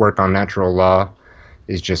 His work on natural law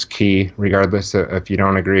is just key, regardless of if you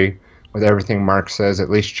don't agree with everything Mark says.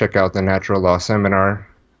 At least check out the Natural Law Seminar.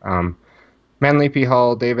 Manly P.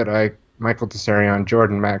 Hall, David Icke, Michael Tessarion,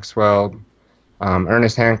 Jordan Maxwell,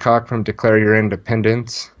 Ernest Hancock from Declare Your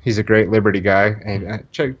Independence. He's a great liberty guy. And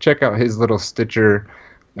check out his little Stitcher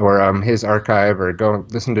or his archive, or go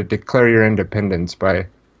listen to Declare Your Independence by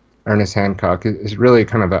Ernest Hancock. It's really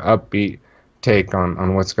kind of an upbeat take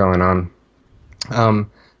on what's going on.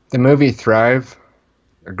 The movie Thrive,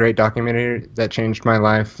 a great documentary that changed my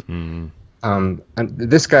life. And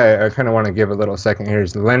this guy, I kind of want to give a little second here,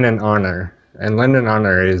 is Lennon Honor. And Lennon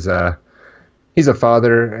Honor is he's a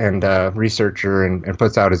father and a researcher and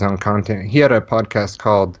puts out his own content. He had a podcast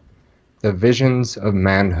called The Visions of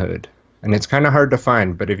Manhood. And it's kind of hard to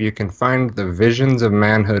find, but if you can find the Visions of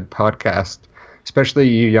Manhood podcast, especially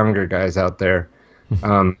you younger guys out there,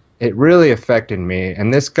 it really affected me.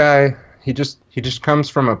 And this guy, he just comes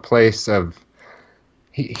from a place of,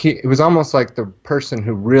 it was almost like the person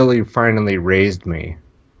who really finally raised me.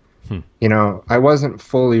 You know, I wasn't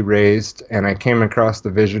fully raised, and I came across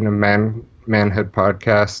the Vision of Manhood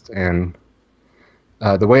podcast, and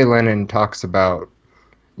the way Lennon talks about,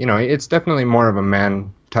 you know, it's definitely more of a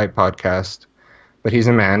man-type podcast, but he's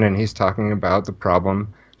a man, and he's talking about the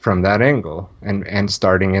problem from that angle, and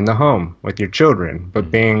starting in the home with your children, but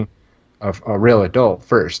being a real adult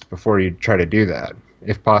first before you try to do that,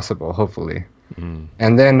 if possible, hopefully.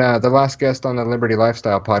 And then the last guest on the Liberty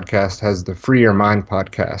Lifestyle podcast has the Free Your Mind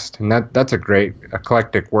podcast, and that's a great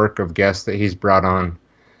eclectic work of guests that he's brought on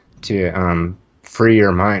to free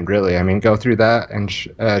your mind, really. I mean, go through that and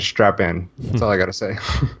strap in. That's all I got to say.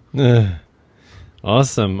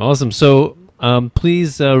 Awesome. So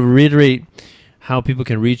please reiterate how people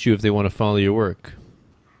can reach you if they want to follow your work.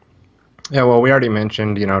 Yeah, well, we already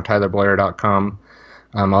mentioned, TylerBloyer.com.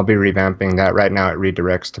 I'll be revamping that. Right now it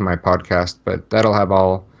redirects to my podcast, but that'll have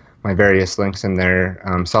all my various links in there.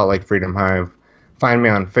 Salt Lake Freedom Hive. Find me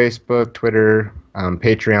on Facebook, Twitter,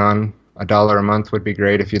 Patreon. $1 a month would be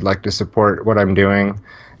great if you'd like to support what I'm doing.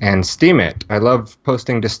 And Steemit. I love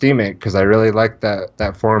posting to Steemit because I really like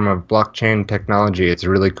that form of blockchain technology. It's a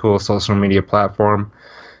really cool social media platform.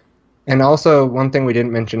 And also, one thing we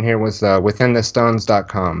didn't mention here was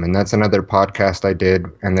withinthestones.com, and that's another podcast I did,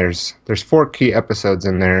 and there's 4 key episodes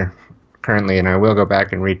in there currently, and I will go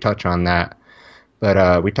back and retouch on that.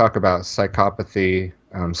 But we talk about psychopathy,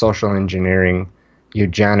 social engineering,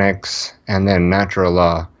 eugenics, and then natural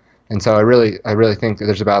law. And so I really think that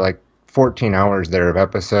there's about like 14 hours there of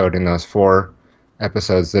episode in those 4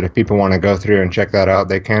 episodes that if people want to go through and check that out,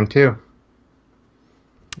 they can too.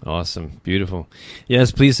 Awesome. Beautiful.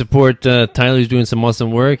 Yes, please support Tyler's doing some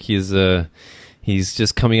awesome work. He's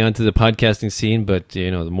just coming onto the podcasting scene, but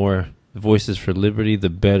the more voices for liberty, the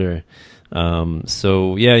better.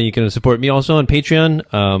 So yeah, you can support me also on Patreon,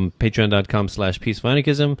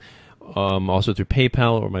 patreon.com/peaceful-anarchism, also through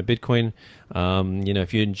PayPal or my Bitcoin.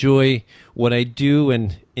 If you enjoy what I do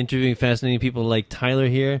and interviewing fascinating people like Tyler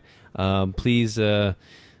here, please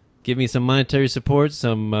give me some monetary support.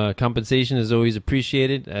 Some compensation is always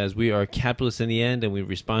appreciated, as we are capitalists in the end and we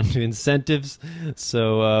respond to incentives.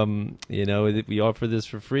 So, we offer this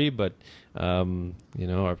for free, but,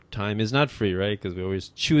 our time is not free, right? Because we're always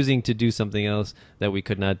choosing to do something else that we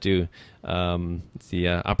could not do. It's the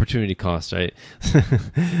opportunity cost, right?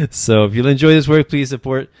 So if you'll enjoy this work, please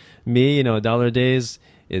support me. $1 a day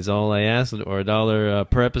is all I ask, or $1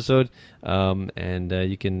 per episode. And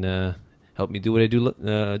you can help me do what I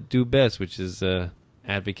do best, which is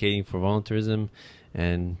advocating for voluntarism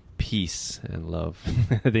and peace and love.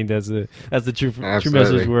 I think that's the true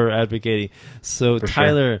message we're advocating. So for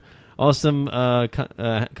Tyler, sure. Awesome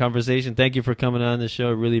conversation. Thank you for coming on the show.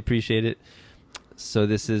 I really appreciate it. So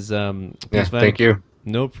this is thank you.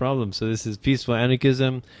 No problem. So this is Peaceful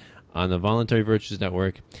Anarchism on the Voluntary Virtues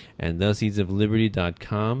Network and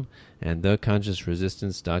theseedsofliberty.com and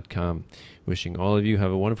theconsciousresistance.com. Wishing all of you have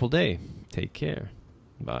a wonderful day. Take care.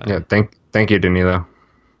 Bye. Yeah, thank you, Danilo.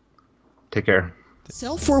 Take care.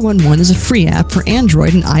 Cell 411 is a free app for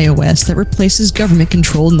Android and iOS that replaces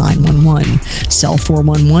government-controlled 911. Cell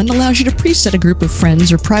 411 allows you to preset a group of friends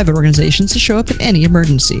or private organizations to show up in any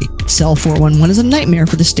emergency. Cell 411 is a nightmare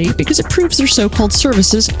for the state because it proves their so-called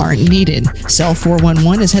services aren't needed. Cell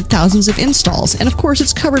 411 has had thousands of installs, and of course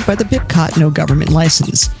it's covered by the BIPCOT no government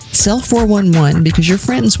license. Cell 411 because your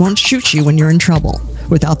friends won't shoot you when you're in trouble.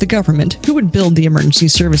 Without the government, who would build the emergency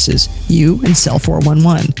services? You and Cell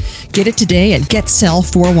 411. Get it today at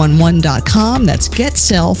getcell411.com. That's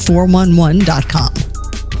getcell411.com.